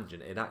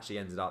tangent, it actually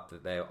ended up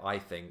that I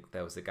think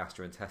there was a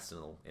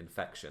gastrointestinal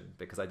infection,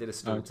 because I did a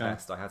stool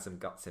test. I had some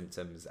gut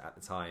symptoms at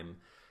the time.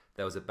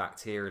 There was a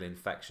bacterial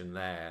infection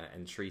there,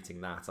 and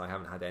treating that, I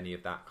haven't had any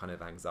of that kind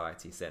of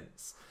anxiety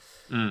since.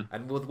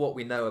 And with what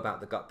we know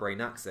about the gut-brain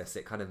axis,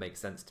 it kind of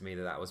makes sense to me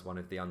that was one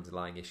of the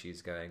underlying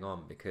issues going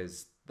on,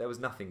 because there was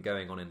nothing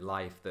going on in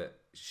life that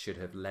should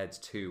have led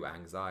to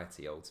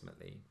anxiety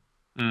ultimately.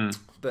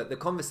 But the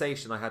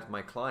conversation I had with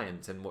my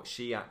client, and what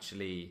she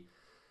actually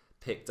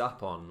picked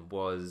up on,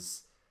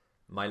 was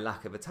my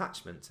lack of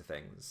attachment to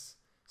things.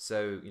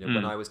 So,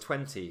 when I was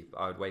 20,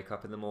 I would wake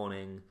up in the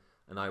morning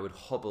and I would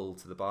hobble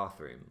to the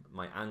bathroom.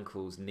 My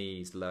ankles,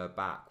 knees, lower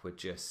back were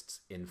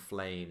just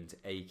inflamed,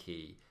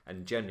 achy.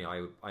 And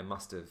generally, I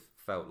must have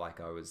felt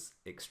like I was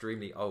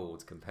extremely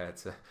old compared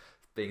to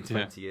being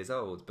 20 years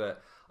old.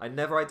 But I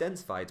never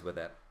identified with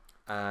it.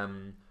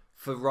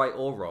 For right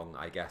or wrong,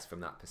 I guess,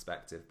 from that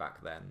perspective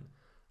back then.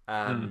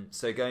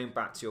 So going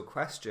back to your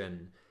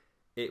question,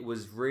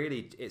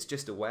 it's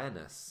just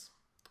awareness.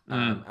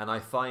 And I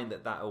find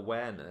that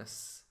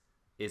awareness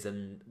is,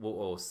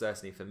 or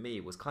certainly for me,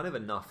 was kind of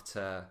enough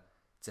to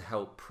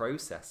help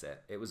process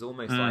it. It was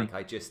almost like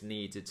I just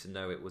needed to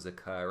know it was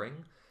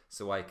occurring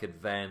so I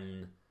could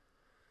then,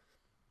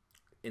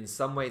 in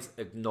some ways,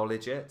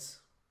 acknowledge it.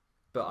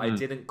 But I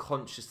didn't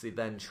consciously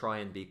then try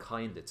and be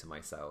kinder to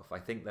myself. I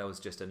think there was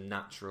just a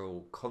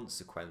natural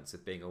consequence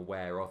of being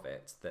aware of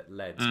it that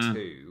led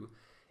to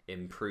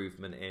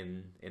improvement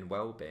in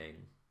well-being.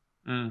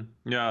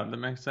 Yeah, that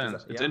makes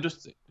sense. It's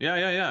interesting.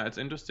 Yeah. It's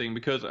interesting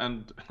because,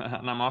 and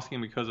I'm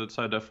asking because it's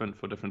so different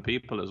for different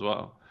people as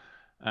well.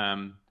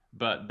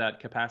 But that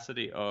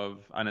capacity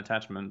of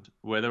unattachment,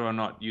 whether or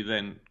not you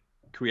then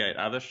create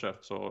other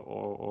shifts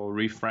or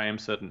reframe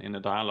certain inner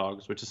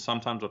dialogues, which is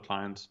sometimes what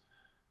clients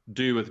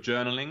do with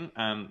journaling,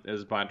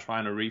 is by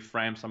trying to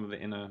reframe some of the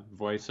inner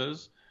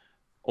voices,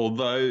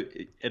 although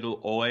it'll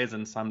always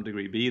in some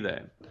degree be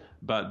there.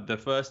 But the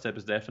first step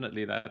is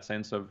definitely that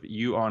sense of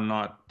you are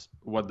not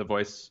what the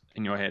voice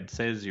in your head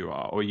says you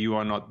are, or you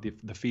are not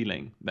the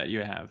feeling that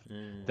you have.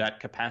 That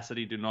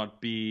capacity to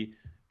not be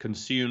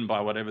consumed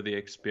by whatever the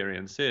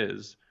experience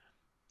is.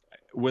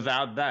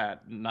 Without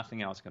that,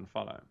 nothing else can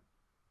follow.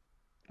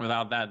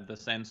 Without that, the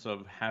sense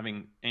of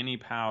having any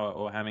power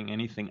or having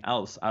anything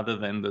else other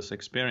than this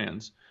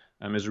experience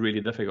is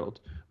really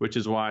difficult, which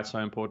is why it's so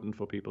important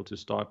for people to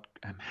start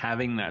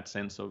having that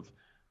sense of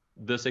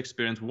this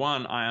experience.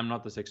 One, I am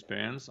not this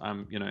experience.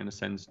 I'm, in a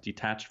sense,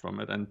 detached from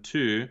it. And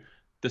two,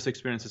 this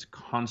experience is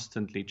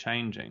constantly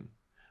changing.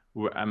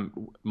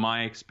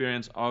 My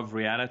experience of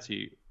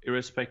reality,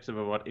 irrespective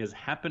of what is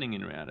happening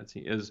in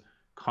reality, is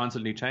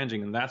constantly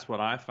changing. And that's what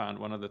I found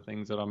one of the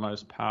things that are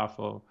most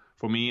powerful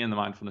for me in the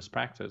mindfulness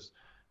practice,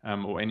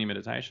 or any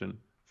meditation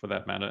for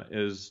that matter,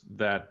 is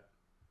that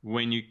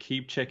when you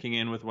keep checking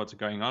in with what's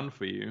going on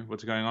for you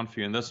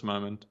in this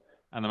moment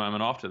and the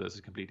moment after this is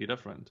completely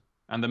different.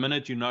 And the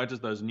minute you notice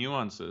those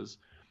nuances,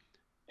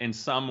 in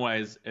some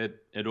ways,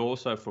 it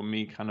also, for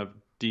me, kind of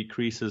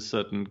decreases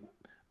certain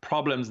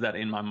problems that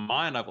in my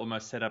mind I've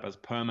almost set up as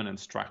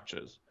permanent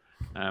structures.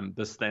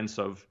 This sense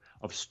of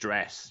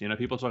stress.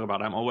 People talk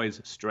about I'm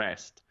always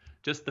stressed.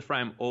 Just the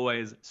frame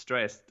always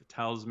stressed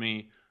tells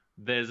me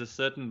there's a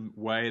certain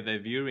way they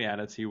view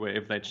reality where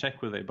if they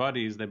check with their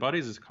bodies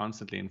is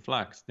constantly in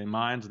flux. Their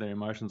minds, their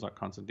emotions are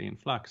constantly in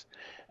flux.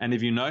 And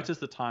if you notice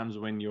the times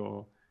when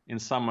you're in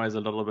some ways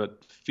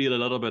feel a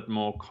little bit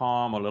more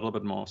calm or a little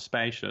bit more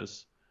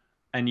spacious,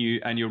 and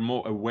you're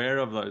more aware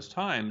of those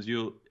times,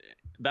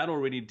 that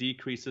already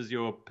decreases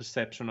your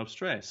perception of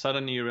stress.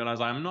 Suddenly you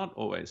realize I'm not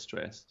always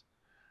stressed.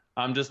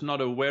 I'm just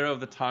not aware of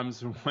the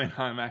times when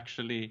I'm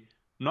actually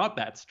not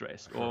that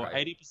stressed, or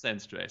 80%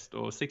 stressed,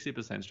 or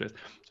 60% stressed.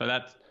 So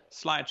that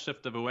slight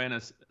shift of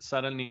awareness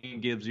suddenly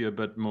gives you a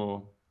bit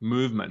more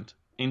movement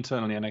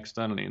internally and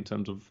externally in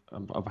terms of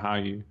how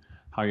you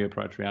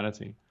approach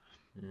reality.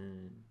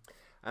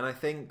 And I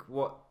think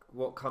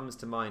what comes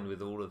to mind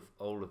with all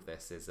of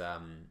this is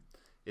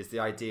the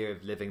idea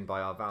of living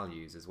by our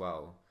values as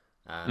well.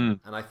 And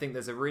I think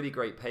there's a really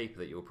great paper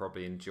that you'll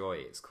probably enjoy.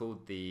 It's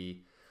called the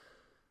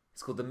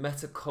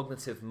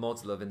metacognitive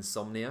model of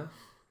insomnia.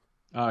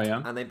 Oh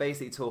yeah. And they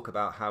basically talk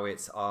about how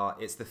it's our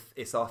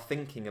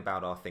thinking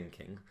about our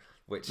thinking,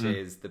 which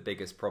is the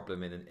biggest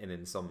problem in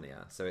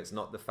insomnia. So it's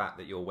not the fact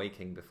that you're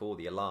waking before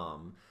the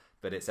alarm,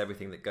 but it's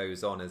everything that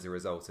goes on as a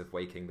result of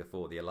waking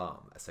before the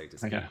alarm, so to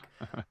speak.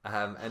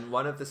 And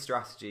one of the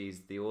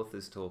strategies the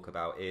authors talk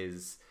about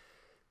is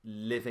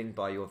living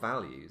by your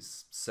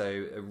values.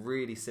 So a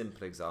really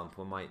simple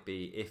example might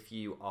be if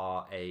you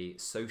are a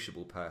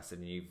sociable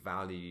person and you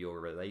value your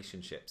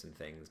relationships and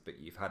things,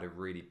 but you've had a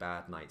really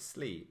bad night's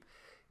sleep,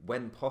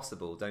 when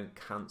possible, don't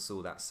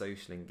cancel that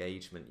social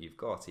engagement you've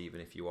got, even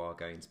if you are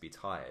going to be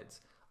tired,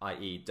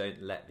 i.e.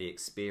 don't let the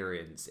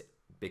experience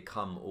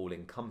become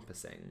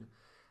all-encompassing,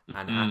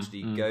 and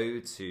actually go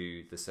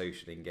to the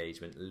social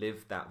engagement,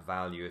 live that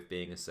value of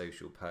being a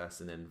social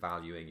person and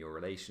valuing your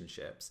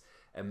relationships,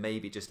 and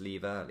maybe just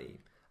leave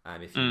early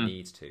if you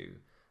need to.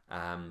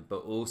 But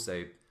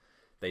also,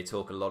 they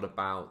talk a lot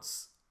about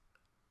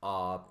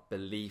our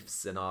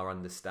beliefs and our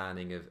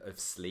understanding of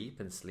sleep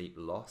and sleep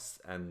loss,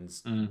 and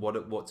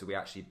what do we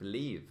actually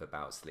believe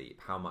about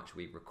sleep, how much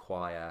we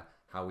require,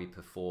 how we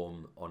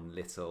perform on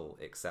little,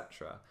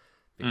 etc.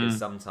 Because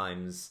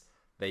sometimes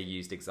they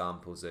used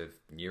examples of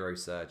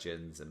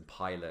neurosurgeons and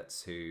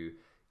pilots who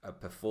are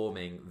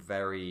performing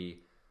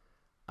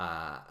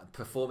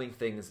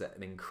things at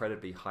an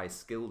incredibly high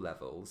skill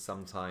level,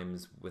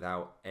 sometimes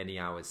without any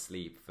hours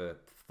sleep for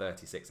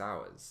 36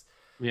 hours.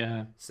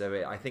 Yeah.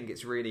 So I think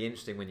it's really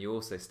interesting when you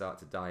also start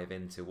to dive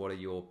into what are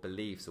your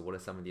beliefs, or what are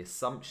some of the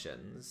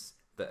assumptions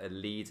that are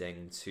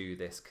leading to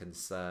this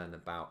concern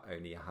about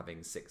only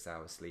having 6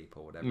 hours sleep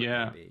or whatever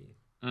it may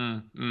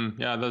be.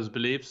 Yeah, those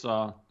beliefs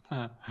are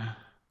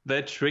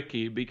they're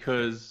tricky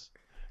because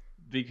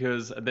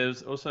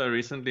there's also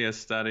recently a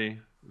study,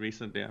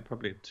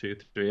 probably 2-3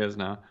 years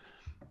now,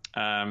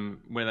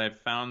 where they've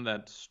found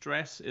that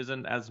stress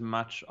isn't as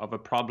much of a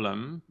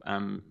problem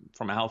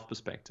from a health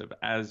perspective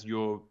as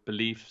your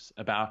beliefs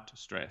about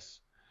stress.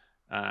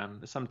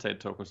 some TED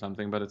talk or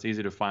something, but it's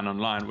easy to find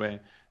online, where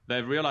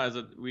they've realized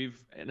that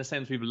in a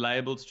sense, we've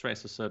labeled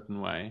stress a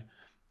certain way,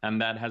 and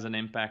that has an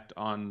impact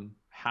on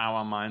how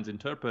our minds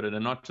interpret it,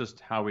 and not just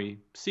how we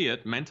see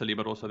it mentally,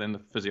 but also then the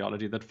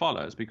physiology that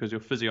follows, because your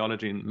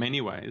physiology in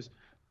many ways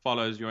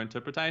follows your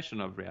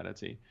interpretation of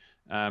reality.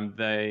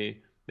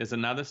 There's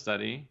another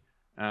study,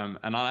 and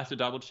I'll have to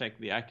double check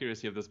the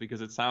accuracy of this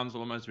because it sounds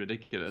almost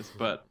ridiculous,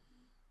 but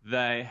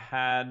they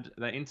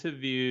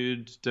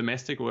interviewed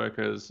domestic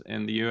workers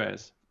in the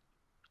US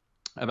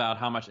about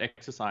how much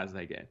exercise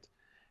they get.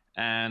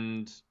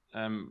 And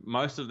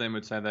most of them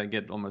would say they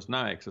get almost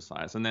no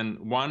exercise. And then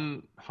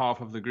one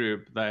half of the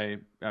group, they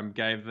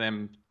gave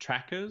them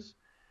trackers,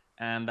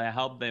 and they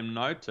helped them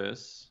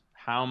notice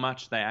how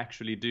much they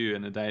actually do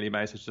on a daily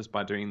basis just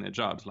by doing their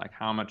jobs, like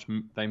how much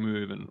they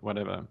move and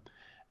whatever.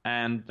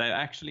 And they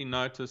actually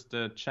noticed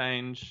a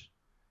change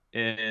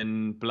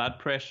in blood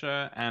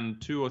pressure and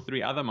 2 or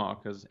 3 other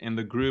markers in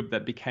the group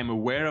that became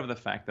aware of the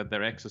fact that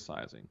they're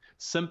exercising,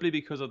 simply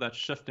because of that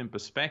shift in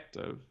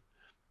perspective,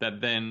 that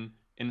then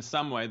in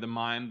some way the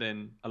mind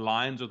then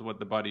aligns with what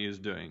the body is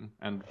doing,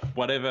 and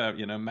whatever,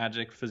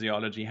 magic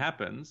physiology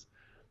happens,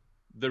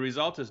 the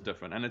result is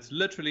different. And it's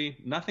literally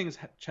nothing's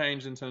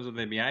changed in terms of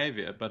their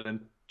behavior, but it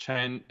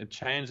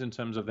changed in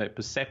terms of their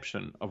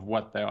perception of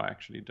what they are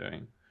actually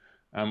doing,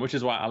 which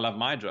is why I love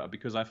my job,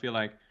 because I feel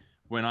like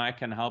when I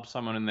can help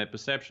someone in their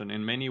perception,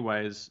 in many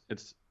ways,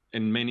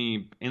 in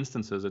many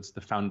instances, it's the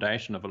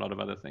foundation of a lot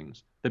of other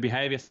things. The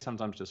behavior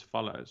sometimes just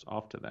follows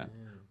after that,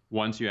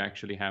 once you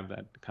actually have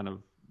that kind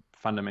of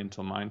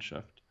fundamental mind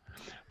shift.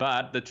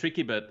 But the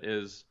tricky bit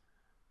is,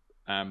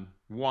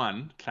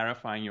 one,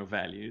 clarifying your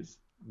values.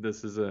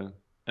 This is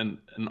an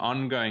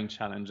ongoing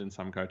challenge in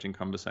some coaching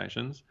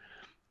conversations.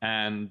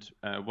 And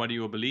what are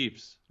your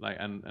beliefs?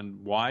 And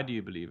why do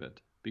you believe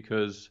it?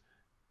 Because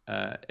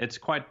it's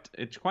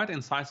quite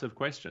incisive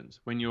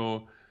questions when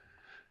you're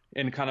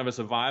in kind of a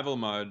survival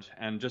mode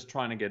and just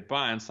trying to get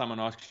by, and someone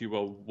asks you,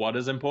 well, what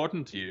is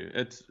important to you?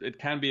 It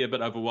can be a bit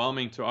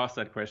overwhelming to ask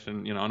that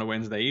question, on a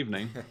Wednesday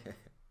evening.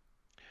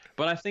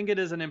 But I think it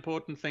is an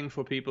important thing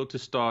for people to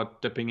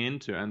start dipping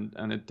into,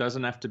 and it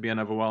doesn't have to be an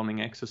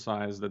overwhelming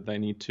exercise that they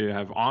need to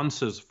have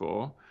answers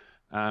for.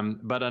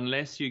 But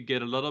unless you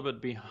get a little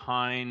bit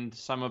behind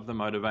some of the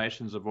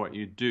motivations of what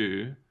you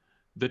do,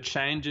 the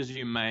changes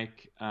you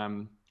make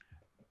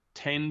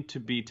tend to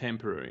be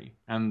temporary,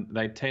 and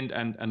they tend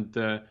and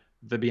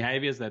the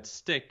behaviors that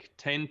stick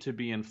tend to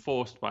be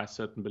enforced by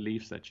certain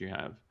beliefs that you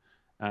have.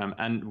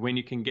 And when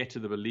you can get to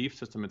the belief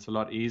system, it's a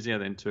lot easier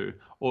then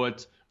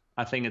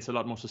I think it's a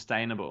lot more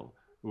sustainable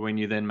when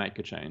you then make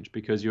a change,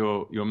 because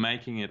you're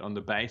making it on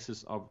the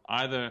basis of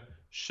either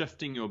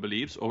shifting your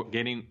beliefs or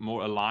getting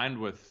more aligned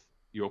with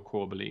your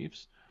core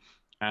beliefs,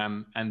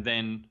 and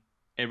then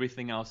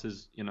everything else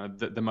is,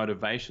 the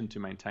motivation to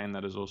maintain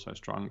that is also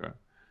stronger.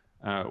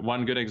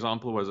 One good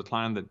example was a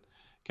client that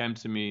came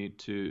to me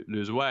to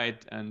lose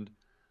weight, and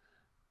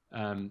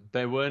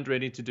they weren't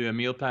ready to do a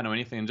meal plan or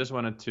anything, and just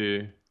wanted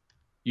to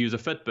use a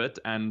Fitbit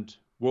and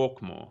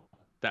walk more.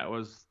 That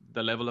was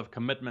the level of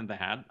commitment they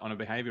had on a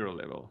behavioral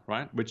level,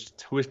 right?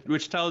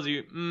 Which tells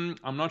you,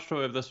 I'm not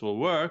sure if this will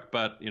work,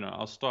 but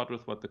I'll start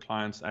with what the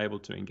client's able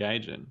to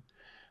engage in.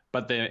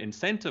 But their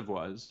incentive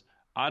was,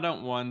 I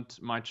don't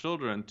want my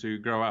children to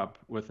grow up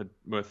without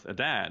a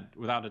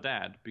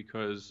dad,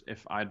 because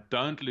if I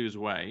don't lose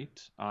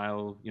weight,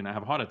 I'll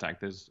have a heart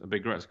attack. There's a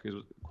big risk. He's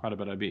quite a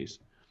bit obese,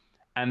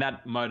 and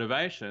that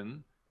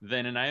motivation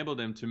then enabled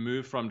him to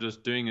move from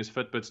just doing his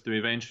Fitbits to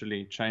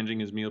eventually changing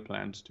his meal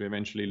plans to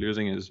eventually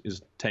losing his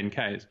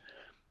 10Ks.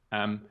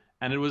 And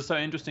it was so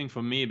interesting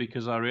for me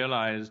because I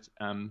realized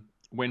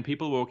when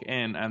people walk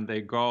in and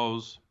their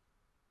goals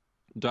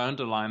don't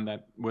align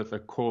that with a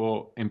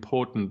core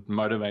important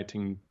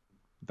motivating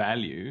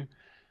value,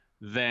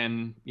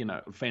 then,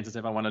 for instance,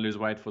 if I want to lose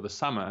weight for the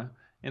summer,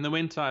 in the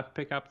winter I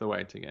pick up the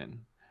weight again.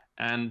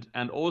 And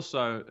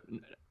also,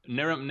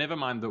 never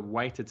mind the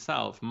weight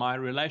itself, my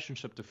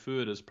relationship to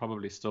food is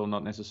probably still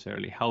not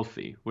necessarily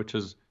healthy, which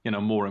is,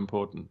 more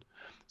important.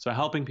 So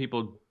helping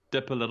people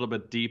dip a little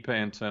bit deeper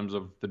in terms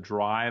of the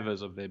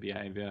drivers of their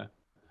behavior,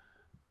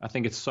 I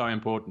think it's so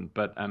important,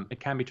 but it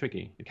can be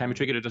tricky. It can be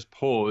tricky to just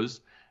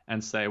pause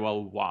and say,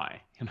 well,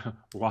 why?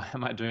 Why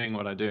am I doing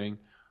what I'm doing?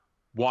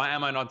 Why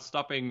am I not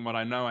stopping what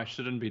I know I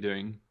shouldn't be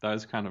doing?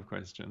 Those kind of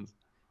questions.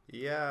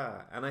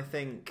 Yeah, and I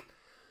think,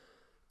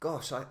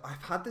 gosh,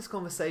 I've had this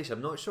conversation.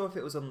 I'm not sure if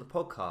it was on the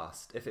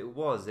podcast. If it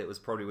was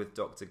probably with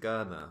Dr.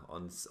 Germer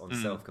on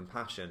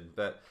self-compassion.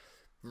 But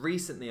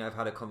recently I've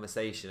had a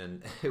conversation,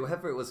 and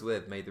whoever it was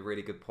with made the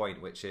really good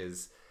point, which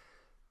is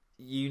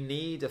you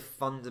need a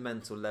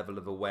fundamental level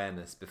of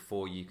awareness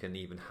before you can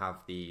even have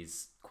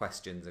these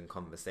questions and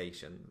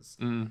conversations.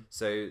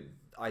 So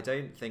I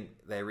don't think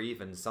they're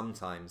even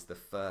sometimes the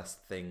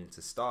first thing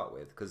to start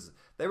with, because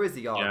there is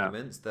the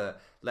argument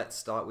that let's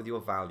start with your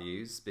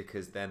values,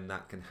 because then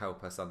that can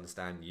help us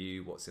understand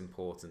you, what's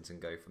important,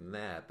 and go from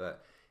there.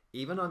 But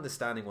even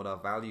understanding what our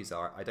values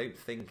are, I don't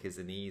think is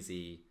an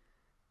easy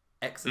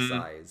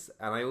exercise.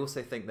 And I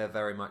also think they're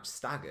very much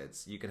staggered.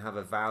 You can have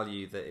a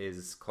value that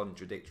is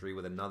contradictory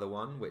with another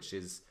one, which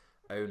is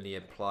only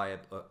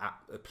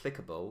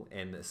applicable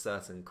in a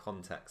certain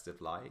context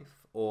of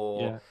life.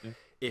 Or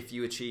if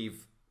you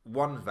achieve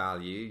one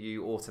value,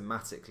 you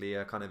automatically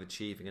are kind of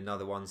achieving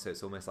another one, so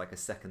it's almost like a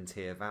second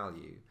tier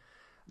value.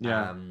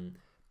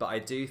 But I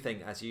do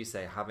think, as you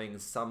say, having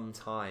some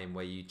time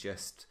where you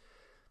just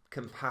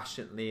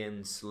compassionately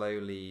and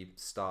slowly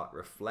start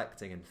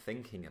reflecting and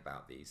thinking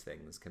about these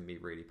things can be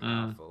really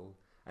powerful.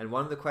 And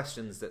one of the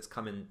questions that's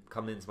come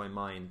into my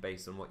mind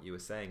based on what you were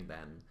saying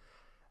then,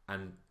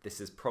 and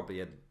this is probably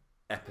an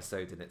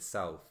episode in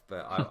itself,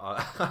 but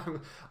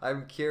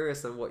I'm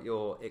curious on what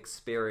your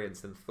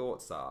experience and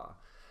thoughts are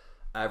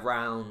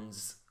around,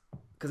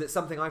 because it's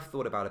something I've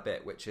thought about a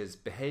bit, which is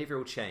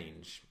behavioral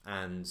change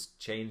and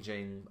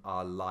changing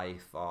our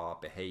life, our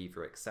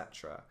behavior,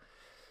 etc.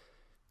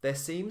 There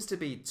seems to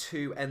be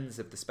two ends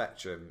of the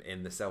spectrum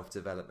in the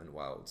self-development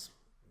world.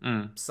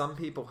 Some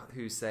people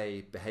who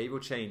say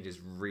behavioral change is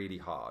really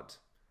hard,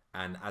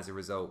 and as a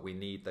result we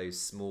need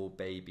those small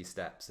baby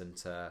steps and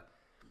to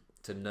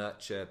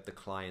nurture the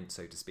client,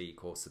 so to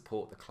speak, or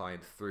support the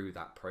client through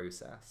that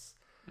process.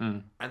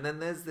 And then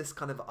there's this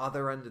kind of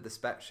other end of the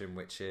spectrum,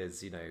 which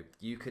is,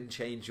 you can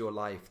change your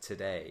life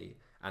today,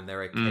 and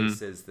there are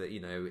cases that,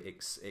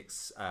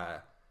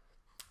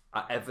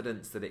 are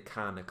evidence that it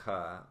can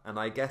occur. And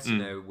I guess,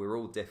 we're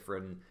all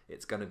different.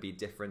 It's going to be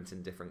different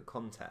in different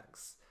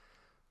contexts.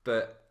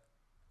 But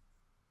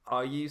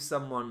are you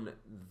someone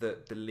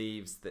that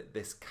believes that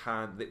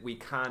we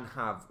can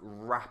have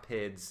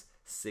rapid,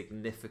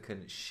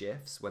 significant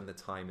shifts when the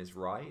time is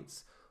right?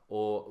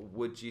 Or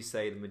would you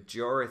say the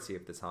majority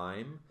of the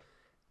time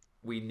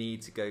we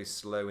need to go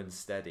slow and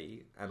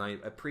steady? And I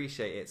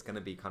appreciate it's going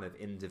to be kind of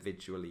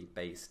individually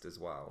based as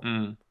well.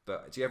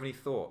 But do you have any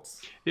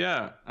thoughts?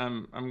 Yeah,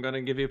 I'm going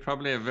to give you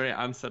probably a very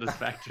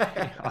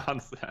unsatisfactory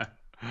answer.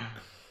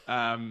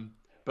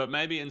 But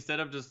maybe instead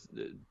of just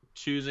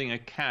choosing a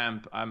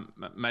camp,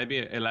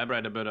 maybe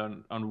elaborate a bit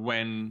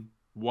on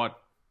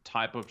what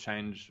type of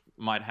change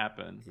might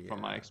happen from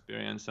my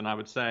experience. And I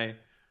would say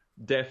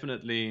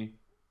definitely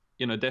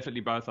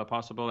both are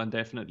possible, and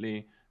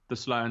definitely the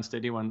slow and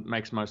steady one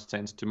makes most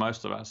sense to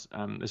most of us,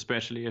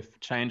 especially if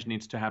change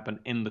needs to happen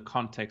in the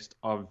context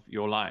of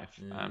your life.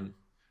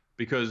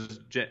 Because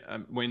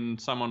when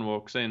someone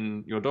walks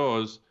in your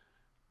doors,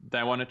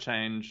 they want to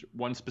change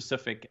one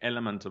specific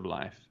element of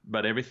life,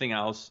 but everything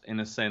else, in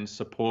a sense,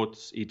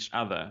 supports each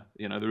other,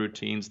 the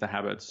routines, the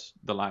habits,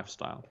 the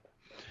lifestyle.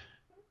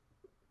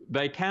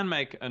 They can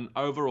make an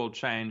overall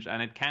change,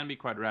 and it can be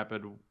quite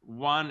rapid.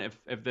 One,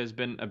 if there's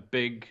been a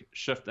big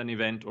shift and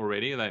event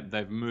already,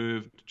 they've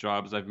moved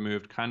jobs, they've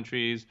moved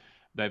countries,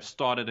 they've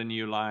started a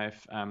new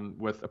life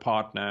with a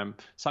partner,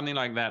 something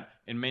like that.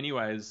 In many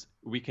ways,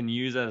 we can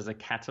use it as a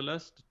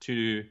catalyst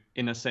to,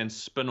 in a sense,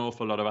 spin off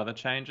a lot of other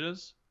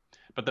changes.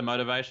 But the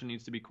motivation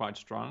needs to be quite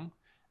strong.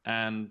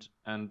 And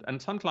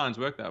some clients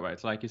work that way.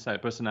 It's like you say,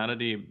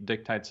 personality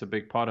dictates a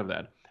big part of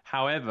that.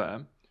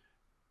 However,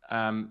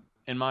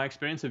 in my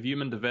experience of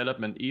human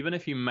development, even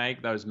if you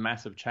make those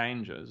massive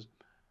changes,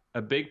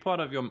 a big part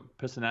of your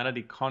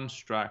personality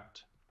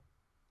construct,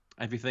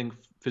 if you think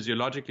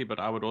physiologically, but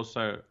I would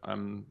also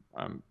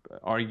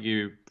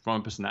argue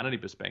from a personality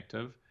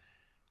perspective,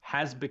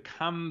 has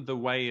become the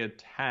way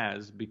it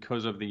has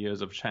because of the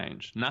years of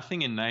change.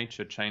 Nothing in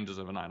nature changes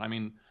overnight. I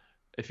mean,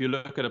 if you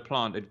look at a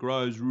plant, it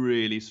grows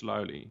really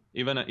slowly.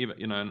 Even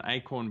an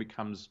acorn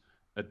becomes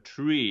a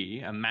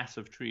tree, a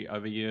massive tree,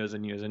 over years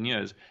and years and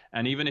years.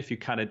 And even if you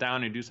cut it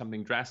down and do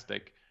something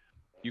drastic,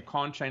 you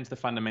can't change the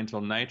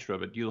fundamental nature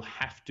of it. You'll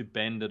have to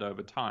bend it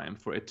over time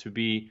for it to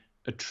be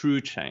a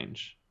true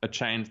change, a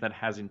change that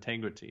has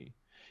integrity.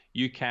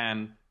 You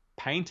can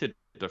paint it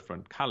a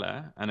different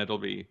color and it'll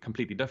be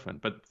completely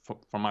different. But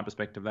from my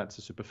perspective, that's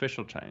a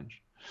superficial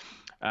change.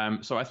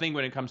 So I think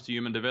when it comes to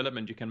human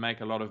development, you can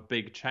make a lot of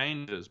big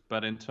changes,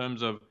 but in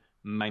terms of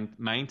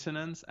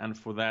maintenance and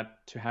for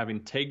that to have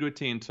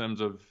integrity in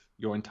terms of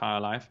your entire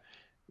life,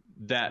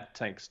 that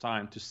takes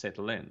time to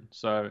settle in.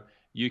 So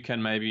you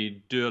can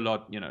maybe do a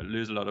lot,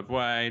 lose a lot of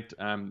weight,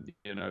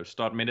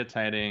 start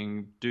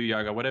meditating, do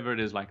yoga, whatever it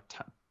is, like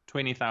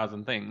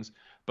 20,000 things,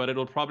 but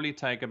it'll probably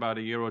take about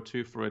a year or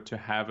two for it to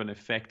have an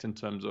effect in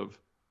terms of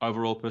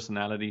overall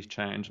personality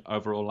change,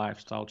 overall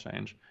lifestyle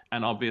change,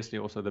 and obviously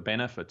also the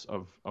benefits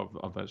of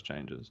those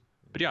changes.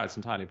 But yeah, it's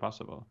entirely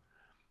possible.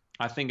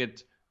 I think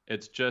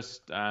it's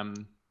just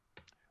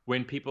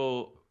when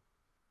people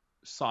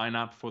sign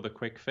up for the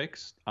quick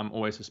fix, I'm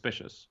always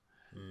suspicious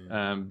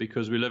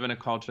because we live in a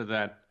culture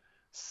that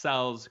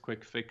sells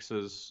quick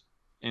fixes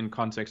in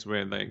contexts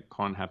where they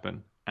can't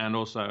happen. And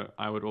also,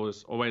 I would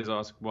always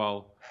ask,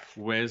 well,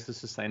 where's the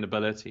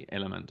sustainability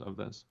element of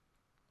this?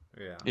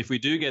 Yeah. If we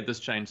do get this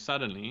change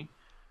suddenly,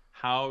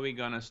 how are we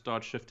going to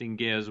start shifting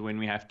gears when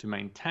we have to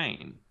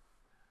maintain?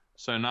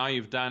 So now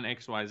you've done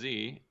X, Y,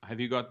 Z. Have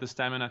you got the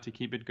stamina to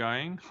keep it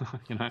going?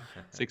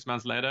 6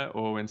 months later,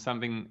 or when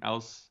something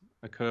else,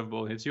 a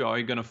curveball hits you, are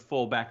you going to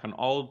fall back on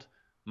old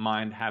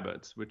mind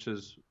habits, which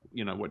is,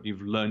 what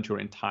you've learned your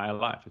entire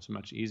life. It's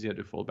much easier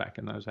to fall back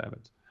in those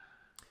habits.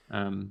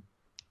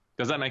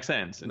 Does that make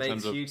sense in Makes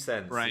terms of huge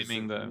sense.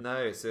 framing No,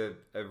 it's a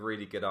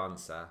really good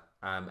answer.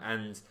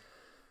 And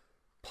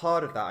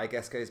part of that, I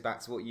guess, goes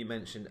back to what you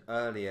mentioned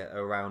earlier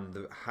around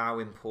how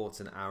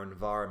important our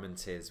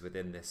environment is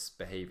within this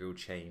behavioural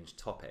change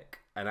topic.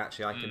 And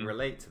actually, I can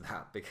relate to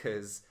that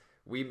because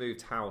we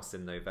moved house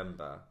in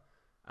November.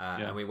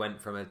 And we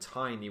went from a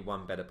tiny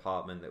one-bed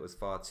apartment that was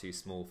far too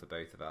small for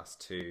both of us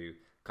to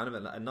kind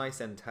of a nice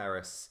end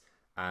terrace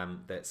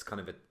that's kind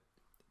of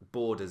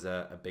borders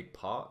a big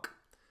park.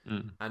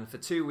 And for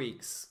 2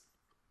 weeks,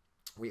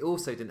 we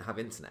also didn't have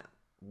internet,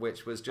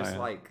 which was just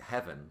like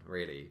heaven,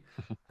 really.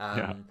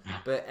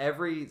 But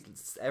every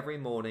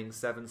morning,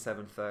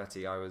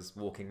 7:30, I was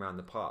walking around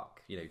the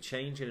park.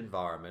 Change in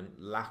environment,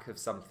 lack of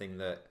something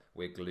that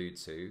we're glued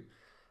to.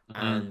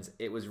 And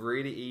it was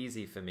really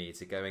easy for me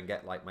to go and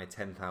get like my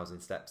 10,000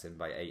 steps in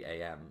by 8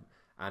 a.m.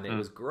 And it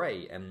was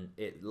great. And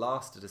it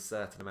lasted a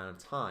certain amount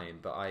of time.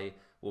 But I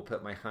will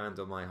put my hand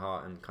on my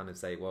heart and kind of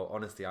say, well,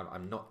 honestly,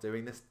 I'm not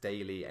doing this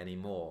daily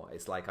anymore.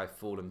 It's like I've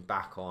fallen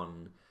back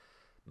on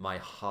my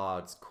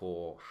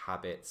hardcore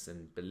habits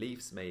and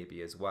beliefs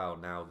maybe as well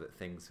now that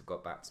things have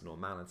got back to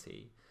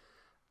normality.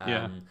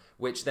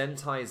 Which then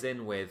ties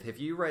in with, have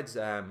you read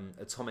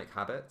Atomic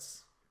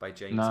Habits by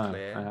James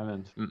Clear? No, I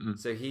haven't.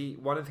 So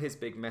one of his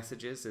big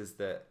messages is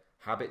that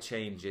habit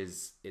change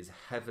is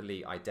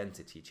heavily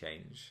identity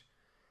change.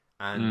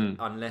 And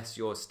unless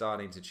you're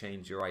starting to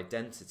change your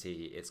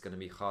identity, it's going to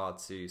be hard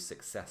to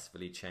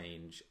successfully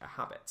change a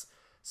habit.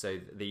 So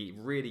the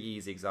really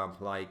easy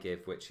example I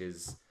give, which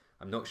is,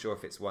 I'm not sure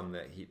if it's one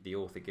that the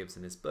author gives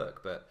in his book,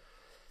 but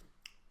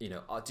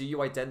do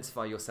you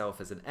identify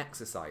yourself as an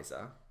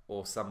exerciser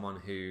or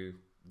someone who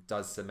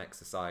does some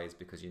exercise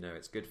because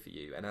it's good for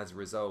you? And as a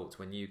result,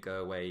 when you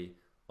go away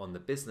on the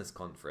business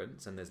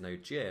conference and there's no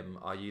gym,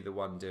 are you the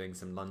one doing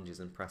some lunges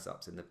and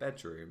press-ups in the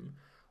bedroom?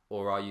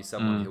 Or are you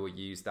someone who will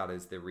use that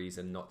as the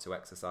reason not to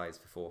exercise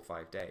for 4 or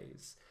 5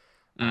 days?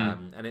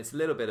 And it's a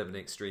little bit of an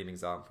extreme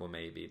example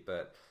maybe,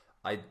 but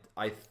I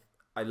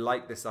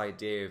like this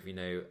idea of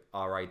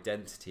our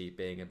identity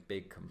being a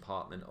big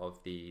compartment of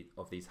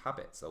these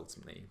habits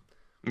ultimately.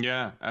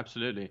 Yeah,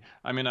 absolutely.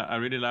 I mean, I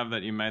really love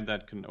that you made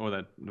that,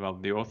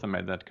 the author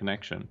made that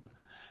connection,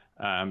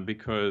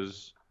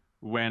 because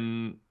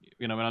when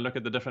I look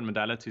at the different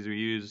modalities we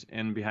use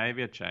in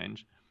behavior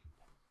change,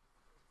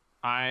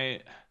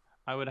 I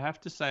would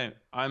have to say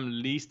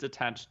I'm least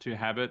attached to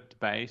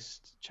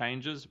habit-based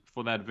changes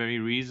for that very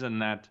reason,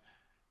 that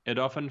it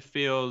often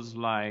feels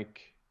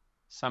like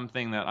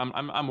something that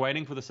I'm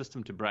waiting for the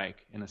system to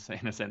break in a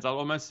sense. I'll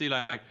almost see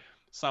like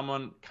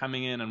someone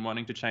coming in and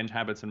wanting to change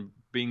habits and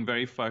being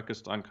very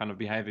focused on kind of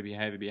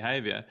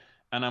behavior,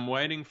 and I'm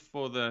waiting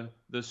for the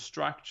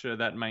structure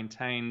that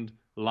maintained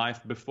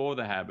life before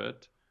the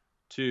habit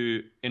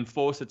to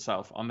enforce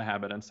itself on the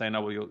habit and say,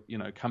 no, well,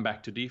 you'll come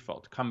back to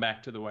default, come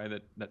back to the way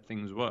that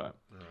things were.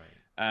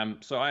 Right.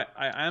 So I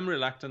am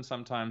reluctant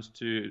sometimes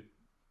to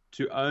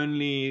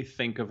only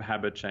think of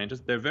habit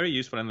changes. They're very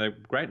useful and they're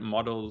great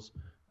models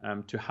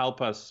to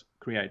help us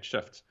create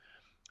shifts.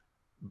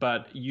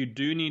 But you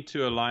do need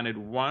to align it,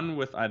 one,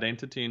 with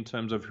identity in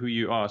terms of who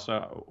you are.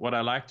 So what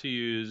I like to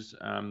use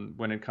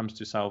when it comes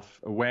to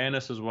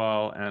self-awareness as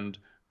well and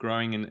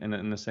growing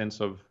in the sense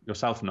of your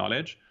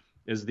self-knowledge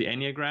is the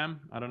Enneagram.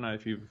 I don't know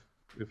if you've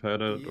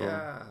heard it.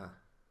 Yeah.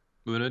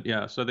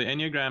 Yeah. So the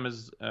Enneagram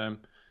is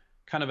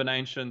kind of an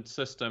ancient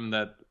system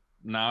that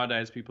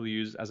nowadays people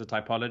use as a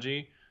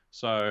typology.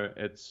 So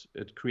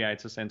it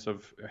creates a sense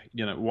of,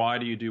 why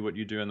do you do what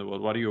you do in the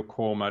world? What are your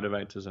core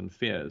motivators and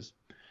fears?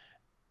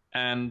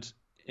 And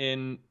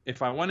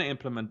if I want to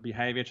implement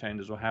behavior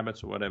changes or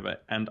habits or whatever,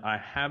 and I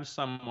have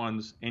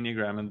someone's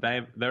Enneagram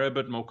and they're a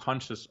bit more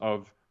conscious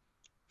of,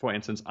 for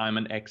instance, I'm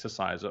an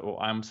exerciser,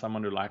 or I'm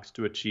someone who likes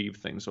to achieve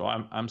things, or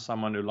I'm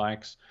someone who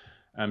likes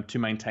to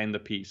maintain the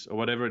peace, or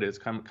whatever it is,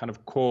 kind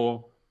of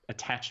core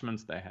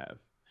attachments they have,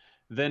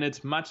 then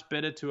it's much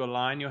better to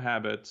align your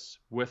habits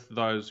with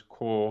those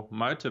core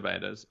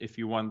motivators if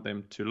you want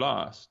them to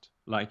last,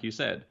 like you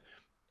said.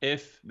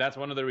 If that's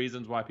one of the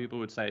reasons why people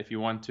would say if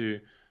you want to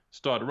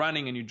start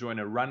running and you join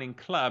a running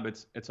club,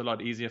 it's a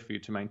lot easier for you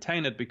to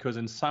maintain it, because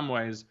in some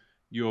ways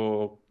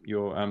your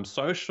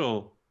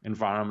social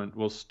environment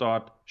will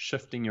start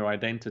shifting your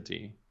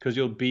identity, because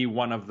you'll be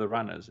one of the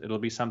runners. It'll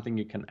be something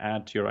you can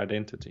add to your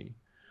identity.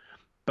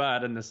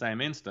 But in the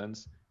same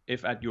instance,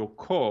 if at your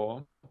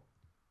core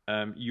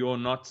you're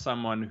not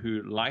someone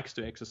who likes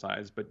to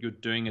exercise, but you're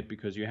doing it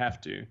because you have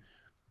to,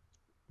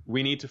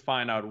 we need to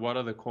find out what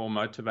are the core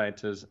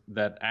motivators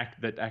that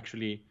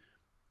actually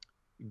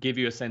give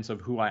you a sense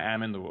of who I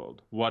am in the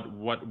world.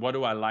 What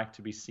do I like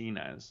to be seen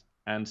as?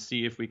 And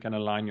see if we can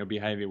align your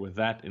behavior with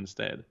that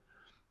instead.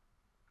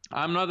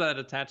 I'm not that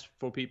attached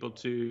for people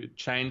to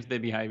change their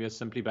behavior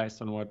simply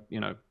based on what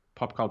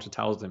pop culture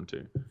tells them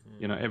to.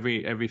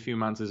 Every few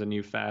months there's a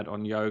new fad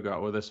on yoga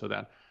or this or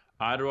that.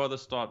 I'd rather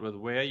start with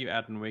where are you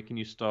at and where can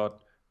you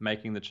start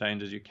making the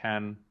changes you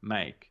can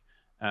make.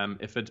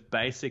 If it's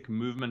basic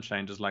movement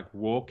changes like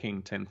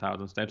walking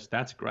 10,000 steps,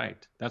 that's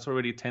great. That's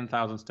already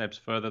 10,000 steps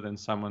further than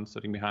someone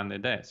sitting behind their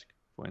desk,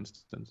 for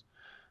instance.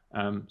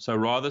 So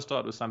rather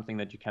start with something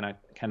that you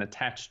can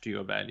attach to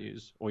your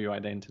values or your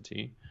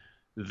identity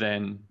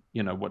than,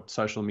 what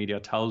social media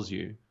tells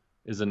you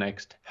is the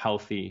next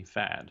healthy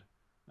fad,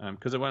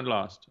 because it won't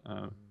last.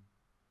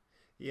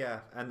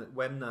 Yeah, and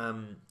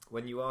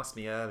when you asked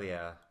me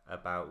earlier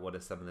about what are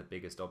some of the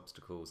biggest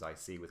obstacles I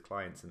see with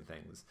clients and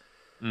things,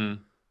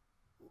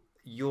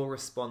 your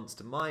response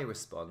to my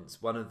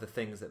response, one of the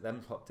things that then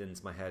popped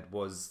into my head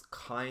was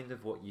kind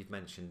of what you've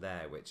mentioned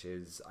there, which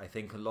is I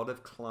think a lot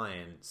of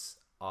clients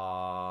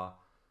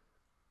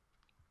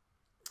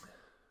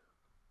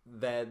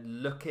they're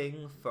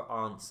looking for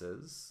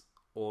answers,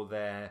 or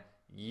they're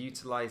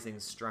utilizing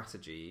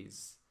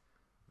strategies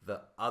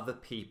that other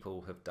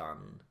people have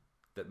done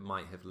that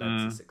might have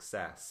led to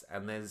success.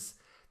 And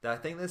I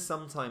think there's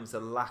sometimes a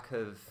lack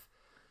of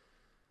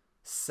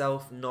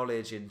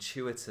self-knowledge,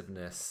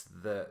 intuitiveness,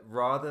 that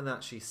rather than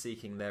actually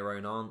seeking their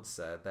own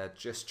answer, they're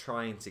just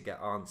trying to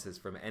get answers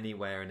from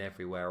anywhere and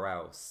everywhere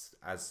else,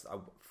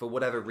 for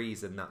whatever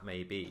reason that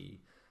may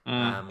be.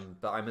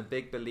 But I'm a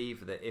big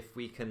believer that if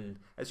we can,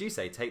 as you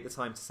say, take the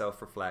time to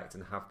self-reflect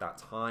and have that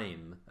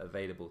time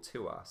available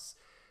to us,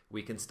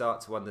 we can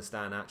start to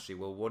understand actually,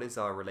 well, what is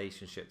our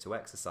relationship to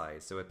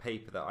exercise? So a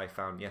paper that I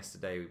found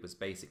yesterday was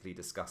basically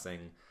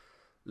discussing,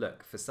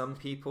 look, for some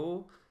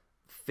people,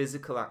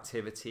 physical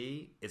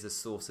activity is a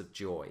source of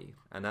joy.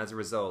 And as a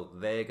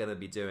result, they're going to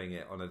be doing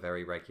it on a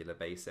very regular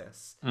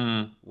basis.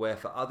 Where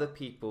for other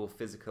people,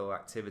 physical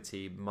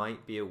activity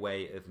might be a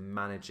way of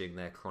managing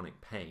their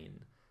chronic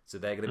pain. So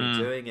they're going to be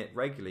doing it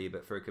regularly,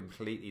 but for a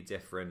completely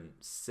different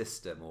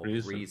system or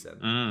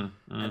reason.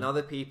 And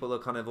other people are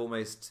kind of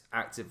almost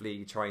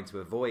actively trying to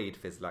avoid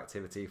physical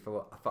activity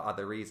for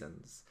other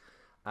reasons.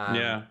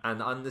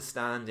 And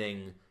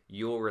understanding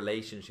your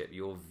relationship,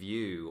 your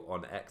view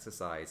on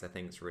exercise, I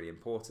think is really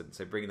important.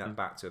 So bringing that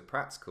back to a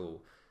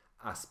practical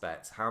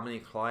aspect, how many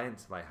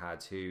clients have I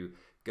had who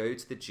go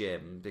to the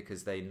gym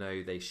because they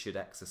know they should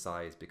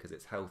exercise because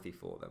it's healthy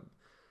for them?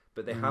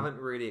 But they haven't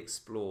really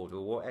explored,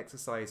 well, what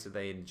exercise do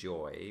they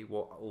enjoy?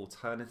 What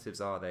alternatives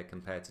are there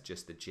compared to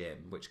just the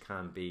gym, which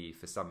can be,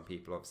 for some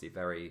people, obviously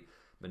very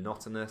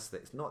monotonous.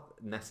 That it's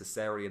not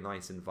necessarily a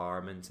nice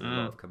environment in a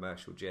lot of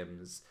commercial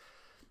gyms.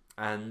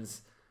 And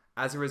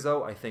as a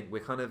result, I think we're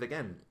kind of,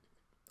 again,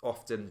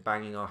 often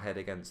banging our head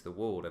against the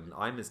wall. And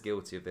I'm as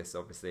guilty of this,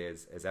 obviously,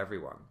 as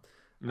everyone.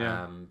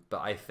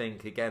 But I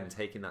think, again,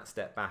 taking that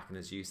step back and,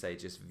 as you say,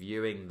 just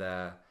viewing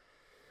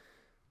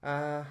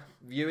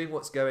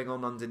what's going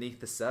on underneath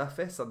the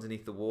surface,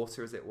 underneath the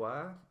water, as it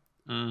were,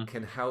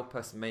 can help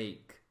us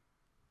make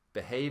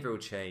behavioral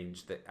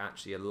change that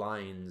actually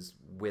aligns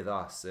with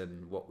us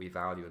and what we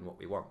value and what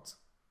we want.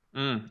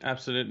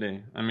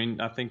 Absolutely. I mean,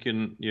 I think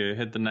you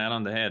hit the nail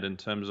on the head in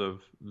terms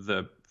of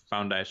the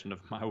foundation of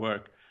my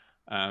work.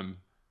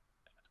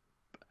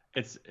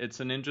 It's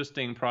an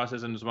interesting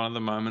process, and it's one of the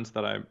moments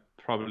that I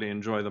probably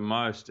enjoy the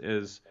most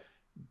is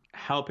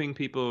helping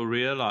people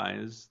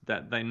realize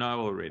that they know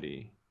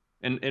already.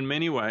 In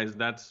many ways,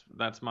 that's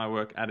my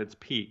work at its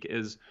peak,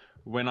 is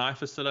when I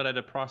facilitate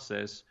a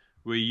process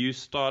where you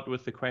start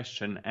with the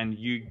question and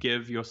you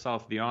give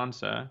yourself the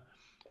answer,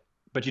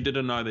 but you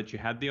didn't know that you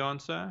had the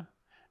answer,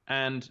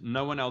 and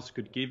no one else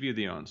could give you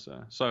the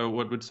answer. So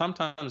what would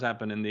sometimes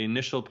happen in the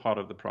initial part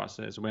of the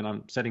process when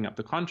I'm setting up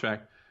the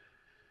contract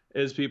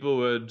is people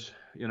would,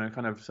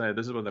 kind of say,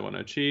 this is what they want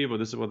to achieve, or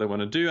this is what they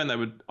want to do. And they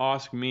would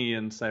ask me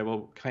and say,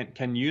 well,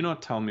 can you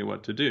not tell me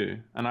what to do?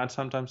 And I'd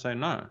sometimes say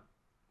no.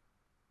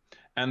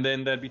 And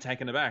then they'd be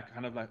taken aback,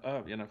 kind of like,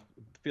 oh,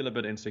 feel a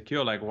bit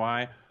insecure. Like,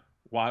 why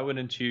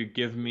wouldn't you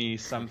give me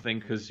something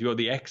because you're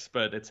the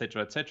expert, et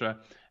cetera, et cetera.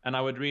 And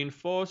I would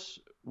reinforce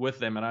with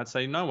them, and I'd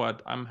say, you know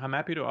what, I'm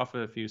happy to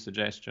offer a few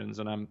suggestions,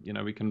 and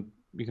we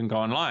can go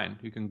online.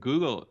 You can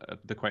Google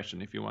the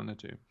question if you wanted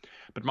to.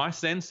 But my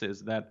sense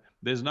is that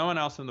there's no one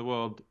else in the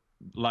world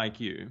like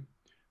you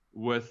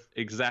with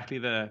exactly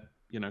the,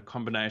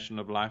 combination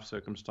of life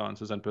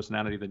circumstances and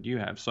personality that you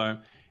have. So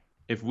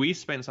if we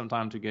spend some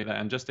time together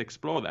and just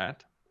explore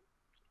that,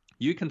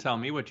 you can tell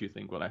me what you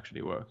think will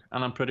actually work.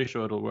 And I'm pretty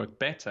sure it'll work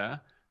better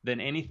than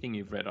anything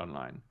you've read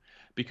online.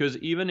 Because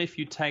even if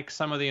you take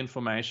some of the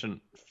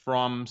information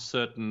from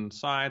certain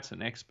sites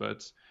and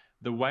experts,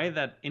 the way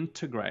that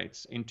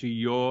integrates into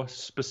your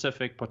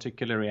specific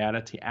particular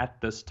reality at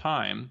this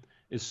time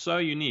is so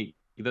unique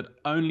that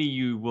only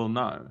you will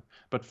know.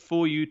 But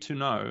for you to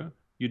know,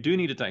 you do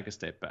need to take a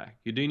step back.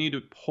 You do need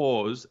to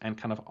pause and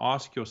kind of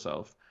ask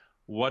yourself,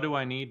 what do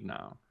I need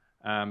now?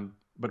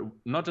 But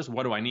not just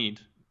what do I need,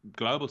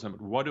 global term,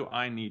 but what do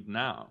I need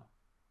now?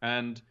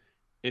 And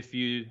if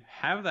you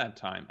have that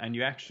time and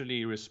you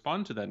actually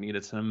respond to that need,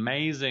 it's an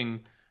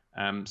amazing,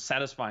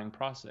 satisfying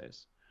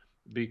process,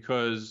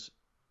 because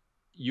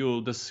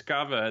you'll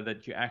discover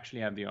that you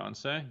actually have the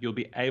answer, you'll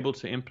be able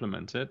to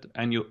implement it,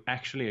 and you'll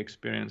actually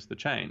experience the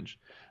change.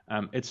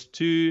 It's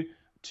too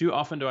too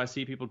often do I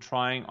see people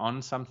trying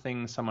on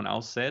something someone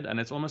else said, and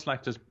it's almost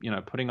like just,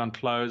 putting on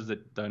clothes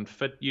that don't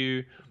fit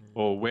you,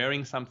 or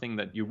wearing something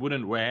that you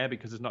wouldn't wear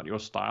because it's not your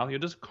style. You're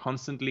just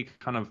constantly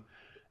kind of,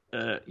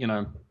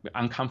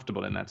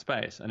 uncomfortable in that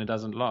space, and it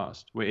doesn't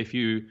last. Where if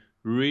you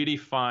really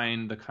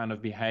find the kind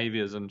of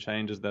behaviors and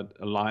changes that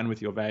align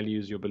with your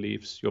values, your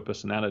beliefs, your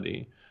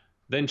personality,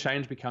 then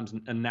change becomes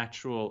a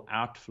natural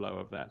outflow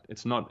of that.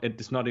 It's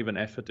not even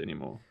effort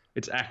anymore.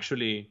 It's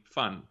actually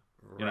fun.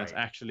 Right. It's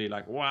actually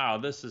like, wow,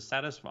 this is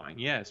satisfying.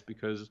 Yes,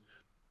 because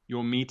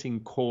you're meeting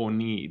core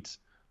needs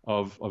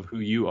of who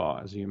you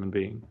are as a human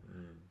being.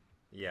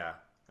 Yeah.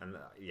 And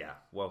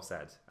well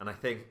said. And I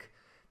think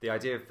the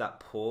idea of that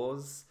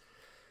pause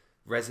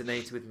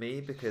resonated with me,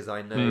 because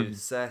I know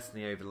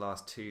certainly over the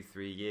last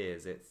 2-3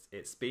 years,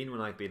 it's been when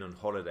I've been on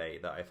holiday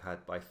that I've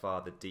had by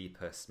far the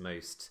deepest,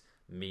 most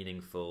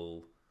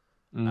meaningful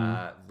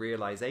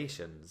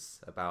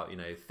realizations about,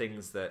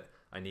 things that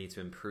I need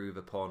to improve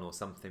upon, or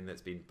something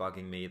that's been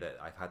bugging me, that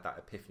I've had that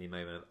epiphany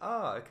moment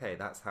of, okay,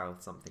 that's how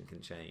something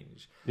can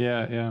change.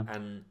 Yeah.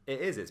 And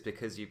it's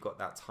because you've got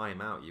that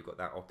time out, you've got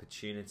that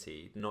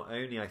opportunity, not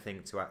only I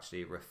think to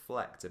actually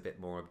reflect a bit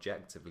more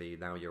objectively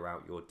now you're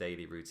out your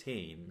daily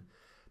routine,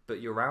 but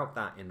you're out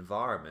that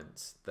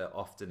environment that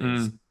often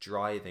is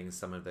driving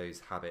some of those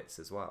habits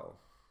as well.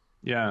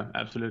 Yeah,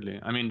 absolutely.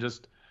 I mean,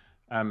 just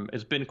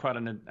it's been quite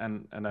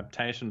an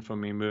adaptation for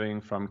me moving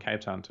from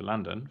Cape Town to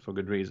London, for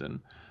good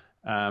reason.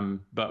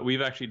 But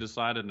we've actually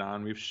decided now,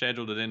 and we've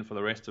scheduled it in for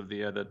the rest of the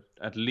year, that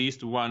at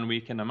least 1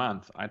 weekend a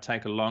month, I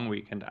take a long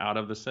weekend out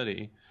of the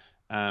city.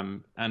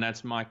 And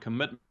that's my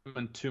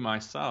commitment to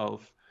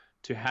myself,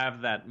 to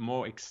have that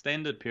more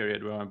extended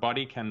period where my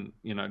body can,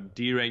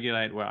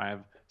 deregulate, where I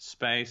have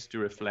space to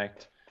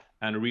reflect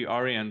and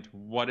reorient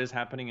what is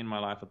happening in my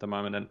life at the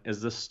moment, and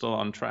is this still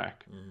on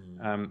track?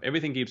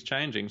 Everything keeps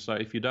changing. So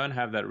if you don't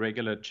have that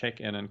regular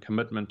check-in and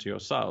commitment to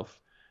yourself,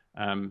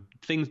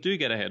 things do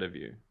get ahead of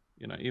you.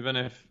 Even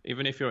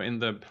if you're in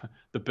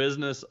the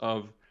business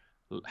of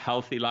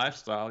healthy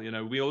lifestyle,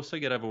 we also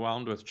get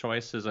overwhelmed with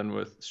choices and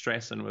with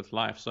stress and with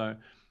life. So,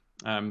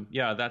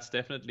 that's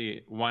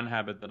definitely one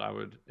habit that I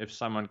would, if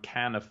someone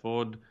can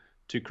afford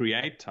to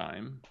create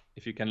time,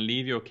 if you can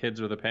leave your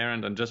kids with a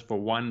parent and just for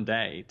one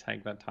day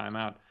take that time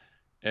out,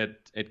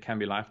 it can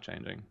be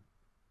life-changing.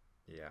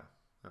 Yeah,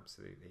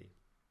 absolutely.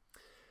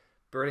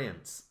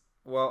 Brilliant.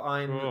 Well,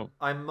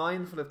 I'm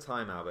mindful of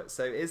time, Albert.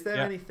 So is there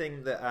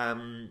anything that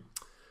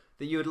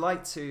that you would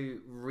like to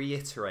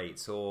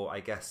reiterate, or I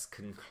guess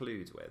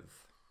conclude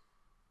with?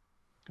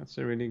 That's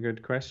a really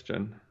good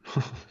question.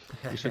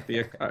 You should be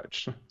a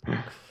coach.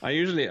 I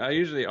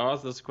usually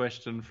ask this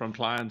question from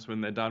clients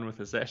when they're done with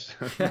the session.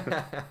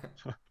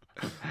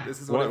 This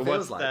is what it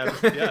feels like.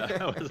 That's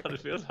what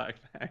it feels like.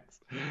 Thanks.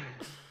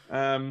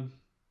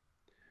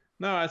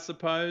 No, I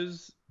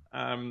suppose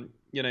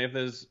if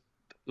there's,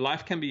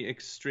 life can be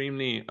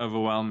extremely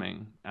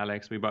overwhelming,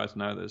 Alex. We both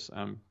know this.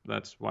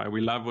 That's why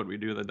we love what we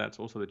do. That's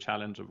also the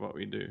challenge of what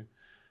we do.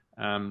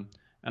 And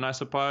I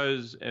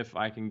suppose if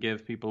I can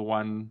give people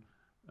one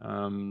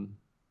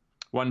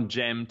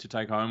gem to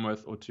take home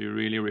with, or to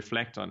really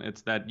reflect on,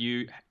 it's that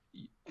you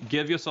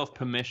give yourself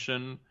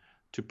permission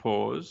to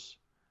pause,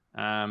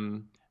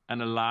 and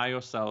allow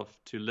yourself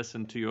to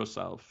listen to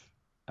yourself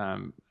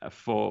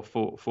for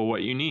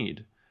what you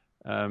need.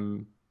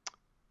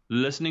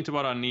 Listening to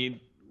what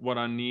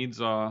our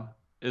needs are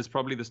is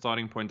probably the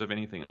starting point of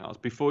anything else.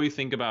 Before you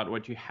think about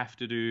what you have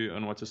to do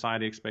and what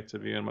society expects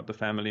of you and what the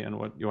family and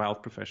what your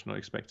health professional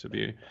expects of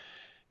you,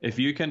 if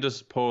you can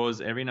just pause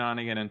every now and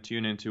again and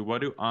tune into,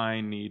 what do I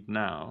need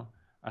now?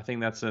 I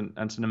think that's an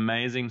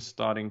amazing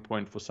starting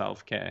point for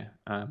self-care.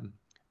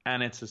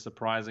 And it's a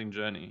surprising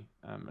journey,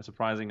 a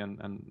surprising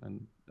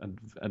and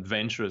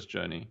adventurous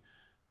journey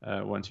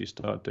once you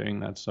start doing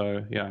that.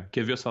 So yeah,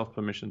 give yourself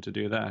permission to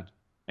do that.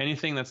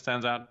 Anything that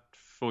stands out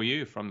for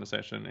you from the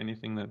session?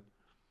 Anything that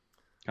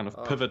kind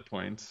of pivot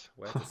points?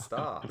 Where to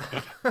start?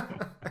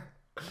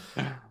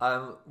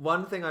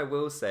 One thing I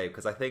will say,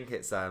 because I think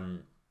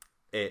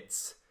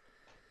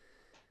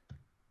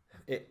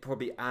it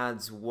probably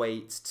adds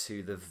weight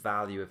to the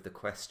value of the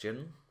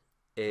question,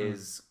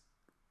 is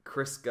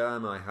Chris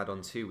Germer I had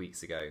on 2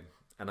 weeks ago,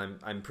 and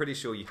I'm pretty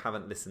sure you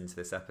haven't listened to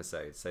this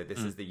episode. So this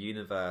is the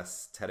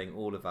universe telling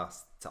all of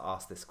us to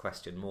ask this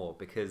question more,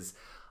 because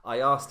I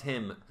asked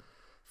him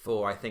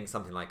for, I think,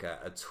 something like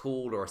a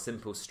tool or a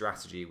simple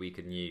strategy we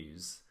can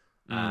use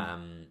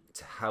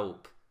to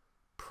help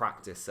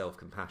practice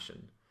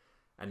self-compassion.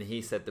 And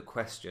he said the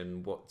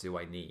question, what do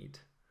I need?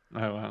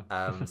 Oh,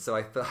 wow. So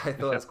I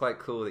thought it's quite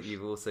cool that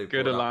you've also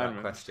brought up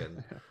that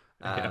question.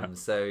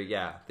 So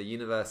yeah, the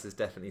universe is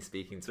definitely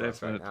speaking to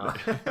us right now.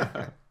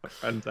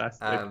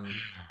 Fantastic.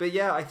 But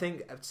yeah, I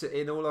think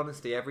in all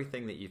honesty,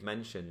 everything that you've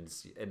mentioned,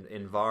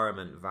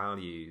 environment,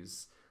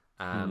 values,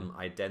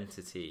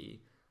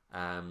 identity,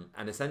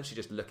 and essentially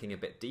just looking a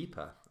bit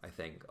deeper, I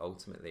think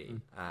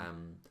ultimately,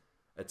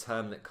 a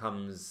term that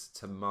comes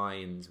to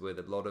mind with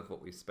a lot of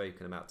what we've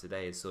spoken about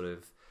today is sort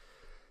of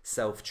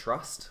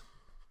self-trust.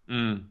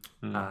 Mm,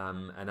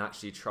 mm. And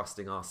actually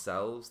trusting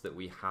ourselves that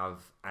we have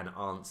an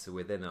answer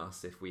within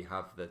us if we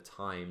have the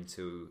time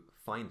to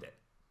find it.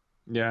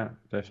 Yeah,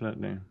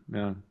 definitely.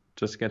 Yeah,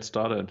 just get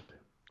started.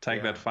 Take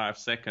Yeah, that 5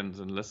 seconds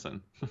and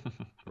listen.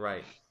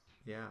 right.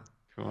 Yeah.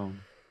 Cool.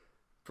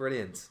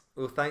 Brilliant.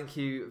 Well, thank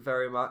you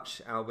very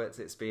much, Albert.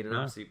 It's been an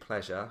Yeah, absolute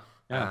pleasure.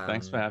 yeah.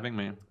 Thanks for having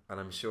me. And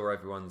I'm sure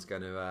everyone's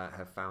going to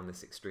have found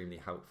this extremely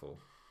helpful.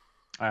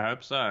 I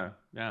hope so.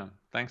 Yeah.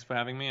 Thanks for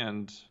having me,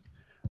 and